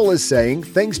as simple as saying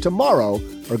things tomorrow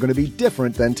are going to be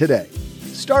different than today.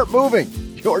 Start moving.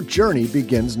 Your journey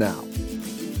begins now.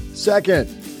 Second,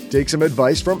 take some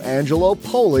advice from Angelo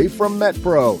Poli from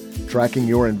MetPro. Tracking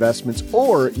your investments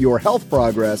or your health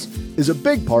progress is a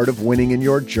big part of winning in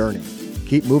your journey.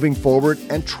 Keep moving forward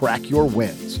and track your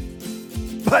wins.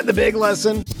 But the big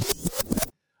lesson?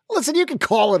 Listen, you can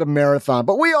call it a marathon,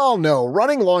 but we all know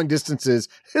running long distances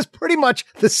is pretty much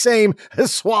the same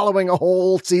as swallowing a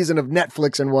whole season of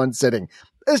Netflix in one sitting.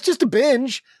 It's just a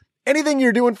binge. Anything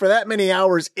you're doing for that many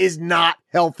hours is not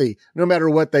healthy, no matter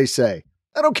what they say.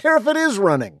 I don't care if it is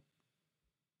running.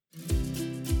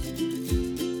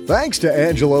 Thanks to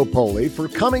Angelo Poli for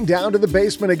coming down to the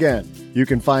basement again. You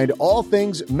can find all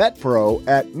things MetPro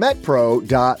at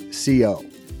metpro.co.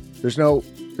 There's no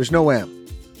There's no M.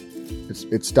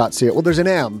 It's .co. Well, there's an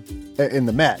M in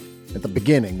the Met at the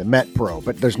beginning, the Met Pro,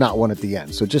 but there's not one at the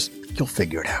end. So you'll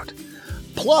figure it out.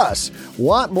 Plus,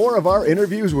 want more of our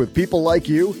interviews with people like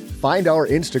you? Find our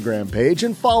Instagram page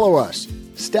and follow us,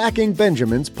 Stacking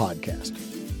Benjamins Podcast.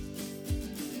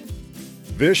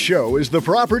 This show is the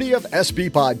property of SB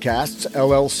Podcasts,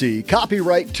 LLC,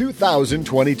 copyright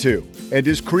 2022, and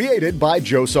is created by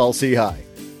Joe Saul-Sehy.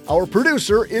 Our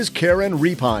producer is Karen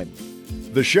Repine.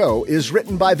 The show is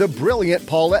written by the brilliant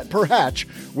Paulette Perhatch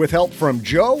with help from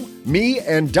Joe, me,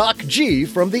 and Doc G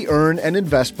from the Earn and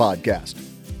Invest podcast.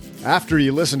 After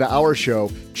you listen to our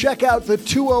show, check out the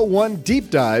 201 Deep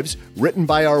Dives written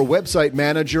by our website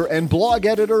manager and blog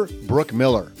editor, Brooke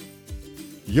Miller.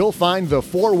 You'll find the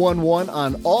 411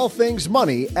 on all things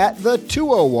money at the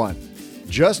 201.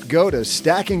 Just go to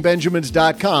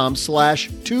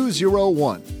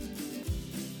stackingbenjamins.com/201.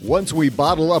 Once we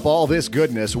bottle up all this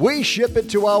goodness, we ship it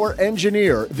to our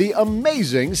engineer, the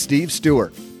amazing Steve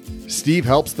Stewart. Steve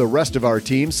helps the rest of our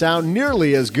team sound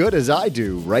nearly as good as I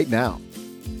do right now.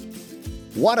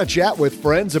 Want to chat with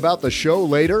friends about the show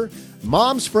later?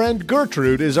 Mom's friend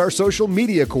Gertrude is our social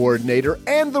media coordinator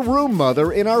and the room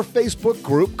mother in our Facebook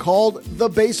group called The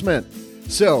Basement.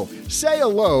 So, say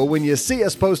hello when you see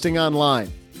us posting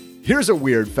online. Here's a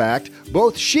weird fact.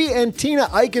 Both she and Tina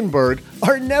Eichenberg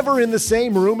are never in the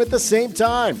same room at the same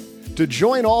time. To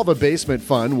join all the basement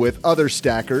fun with other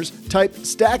stackers, type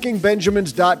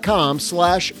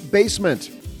stackingbenjamins.com/basement.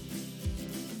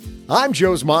 I'm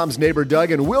Joe's mom's neighbor,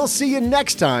 Doug, and we'll see you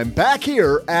next time back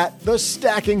here at the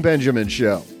Stacking Benjamin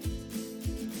Show.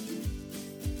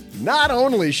 Not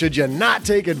only should you not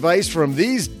take advice from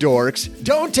these dorks,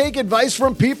 don't take advice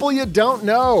from people you don't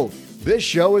know. This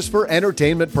show is for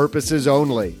entertainment purposes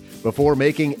only. Before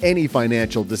making any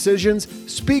financial decisions,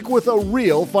 speak with a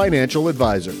real financial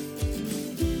advisor.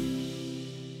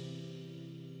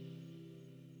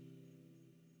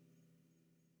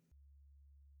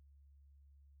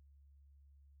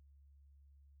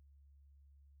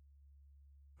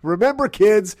 Remember,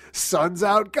 kids, sun's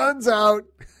out, guns out.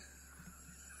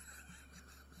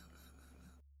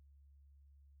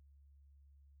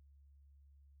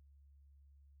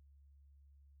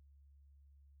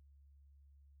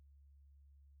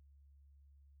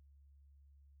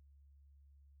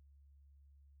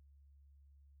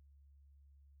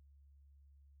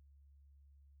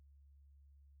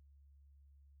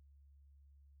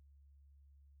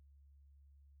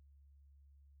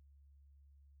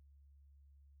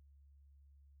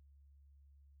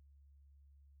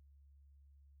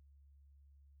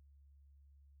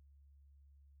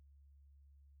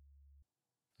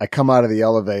 I come out of the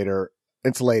elevator.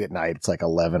 It's late at night. It's like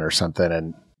 11 or something,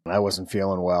 and I wasn't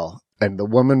feeling well. And the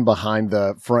woman behind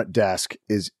the front desk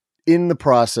is in the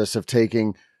process of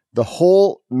taking the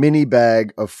whole mini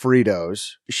bag of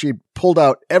Fritos. She pulled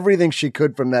out everything she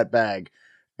could from that bag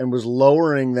and was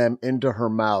lowering them into her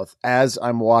mouth as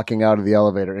I'm walking out of the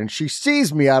elevator. And she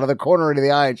sees me out of the corner of the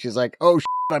eye, and she's like, "Oh,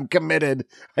 I'm committed.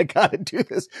 I got to do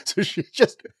this." So she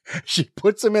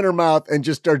puts them in her mouth and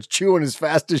just starts chewing as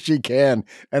fast as she can.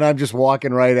 And I'm just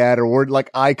walking right at her. We're like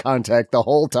eye contact the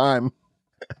whole time.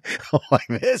 I'm like,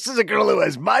 this is a girl who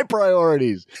has my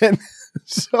priorities. And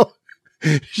so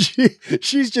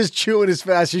she's just chewing as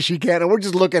fast as she can. And we're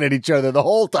just looking at each other the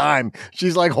whole time.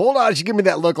 She's like, hold on. She give me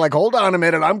that look like, hold on a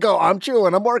minute. I'm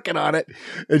chewing. I'm working on it.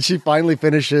 And she finally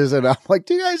finishes. And I'm like,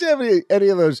 do you guys have any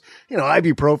of those,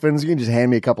 ibuprofens? You can just hand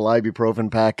me a couple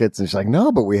ibuprofen packets. And she's like,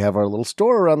 no, but we have our little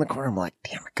store around the corner. I'm like,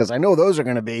 damn it. Cause I know those are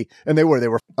going to be, and they were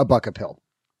 $1 a pill.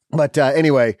 But,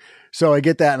 anyway, so I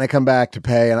get that and I come back to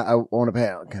pay and I want to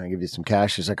pay. Can I give you some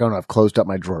cash? She's like, oh no, I've closed up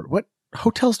my drawer. What?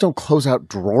 Hotels don't close out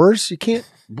drawers. You can't.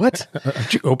 What?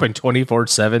 Aren't you open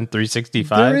 24/7,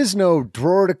 365? There is no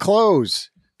drawer to close.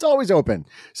 It's always open.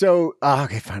 So,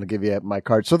 okay, fine. I'll give you my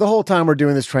card. So the whole time we're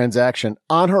doing this transaction,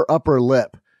 on her upper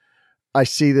lip, I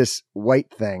see this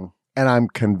white thing and I'm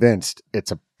convinced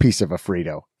it's a piece of a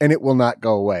Frito and it will not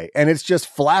go away. And it's just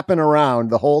flapping around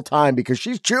the whole time because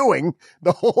she's chewing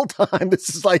the whole time.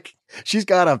 This is like, she's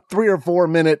got a 3 or 4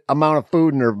 minute amount of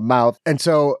food in her mouth. And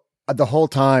so the whole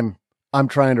time, I'm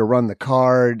trying to run the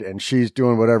card and she's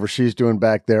doing whatever she's doing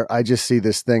back there. I just see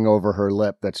this thing over her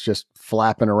lip that's just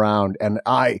flapping around. And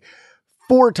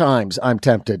 4 times I'm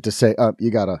tempted to say,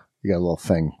 you got a little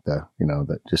thing that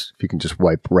just, if you can just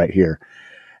wipe right here.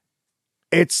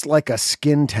 It's like a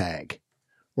skin tag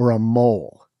or a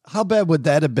mole. How bad would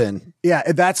that have been? Yeah,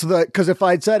 because if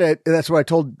I'd said it, that's what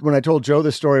when I told Joe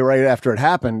the story right after it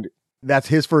happened. That's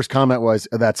his first comment was,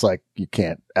 that's like, you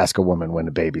can't ask a woman when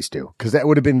the baby's due. Cause that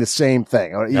would have been the same thing.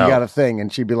 You got a thing.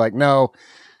 And she'd be like, no,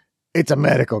 it's a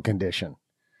medical condition.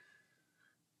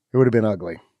 It would have been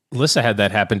ugly. Alyssa had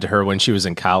that happen to her when she was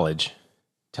in college.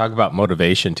 Talk about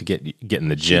motivation to get in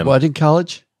the gym. What, in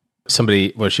college?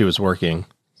 Somebody, when she was working,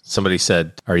 somebody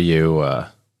said, "Are you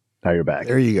now you're back.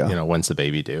 There you go. When's the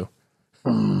baby due?"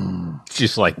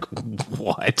 She's like,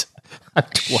 "What?"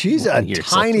 She's a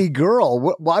tiny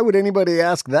girl. Why would anybody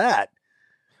ask that?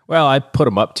 Well, I put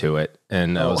him up to it,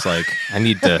 and I was like, I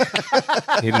need to.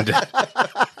 I had to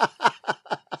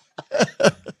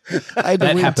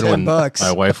that win happened when $10.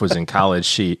 my wife was in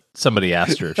college. Somebody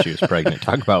asked her if she was pregnant.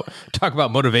 Talk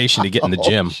about motivation to get in the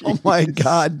gym. Oh my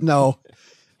God, no.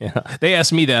 Yeah, they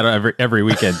ask me that every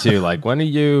weekend too. Like, when are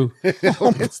you?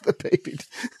 It's the baby.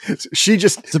 Is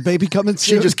the baby coming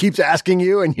soon? She just keeps asking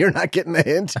you, and you're not getting the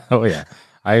hint. Oh yeah,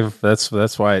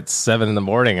 that's why it's 7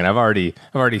 a.m, and I've already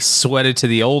sweated to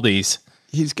the oldies.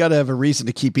 He's got to have a reason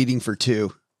to keep eating for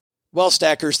 2. Well,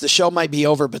 Stackers, the show might be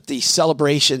over, but the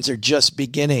celebrations are just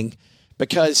beginning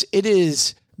because it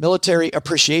is Military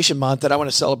Appreciation Month, and I want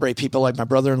to celebrate people like my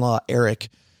brother-in-law, Eric,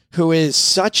 who is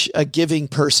such a giving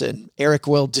person. Eric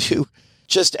will do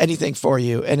just anything for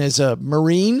you. And as a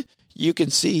Marine, you can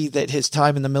see that his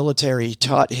time in the military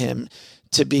taught him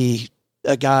to be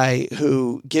a guy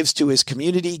who gives to his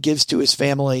community, gives to his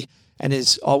family, and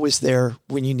is always there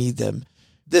when you need them.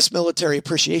 This Military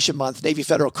Appreciation Month, Navy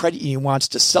Federal Credit Union wants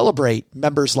to celebrate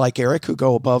members like Eric who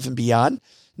go above and beyond.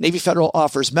 Navy Federal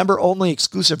offers member-only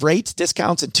exclusive rates,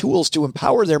 discounts, and tools to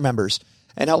empower their members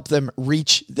and help them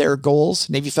reach their goals.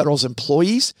 Navy Federal's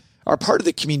employees are part of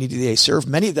the community they serve.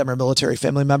 Many of them are military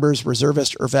family members,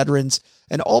 reservists, or veterans,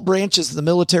 and all branches of the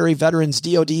military, veterans,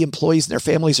 DOD employees, and their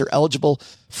families are eligible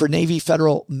for Navy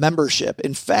Federal membership.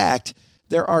 In fact,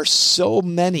 there are so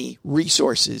many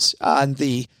resources on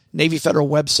the Navy Federal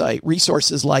website,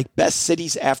 resources like Best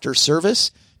Cities After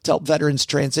Service to help veterans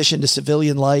transition to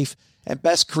civilian life, and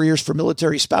Best Careers for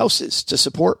Military Spouses to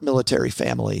support military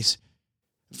families.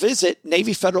 Visit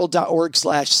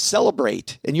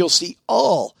NavyFederal.org/celebrate, and you'll see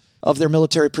all of their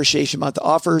Military Appreciation Month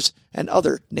offers and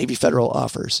other Navy Federal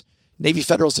offers. Navy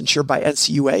Federal is insured by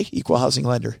NCUA, Equal Housing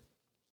Lender.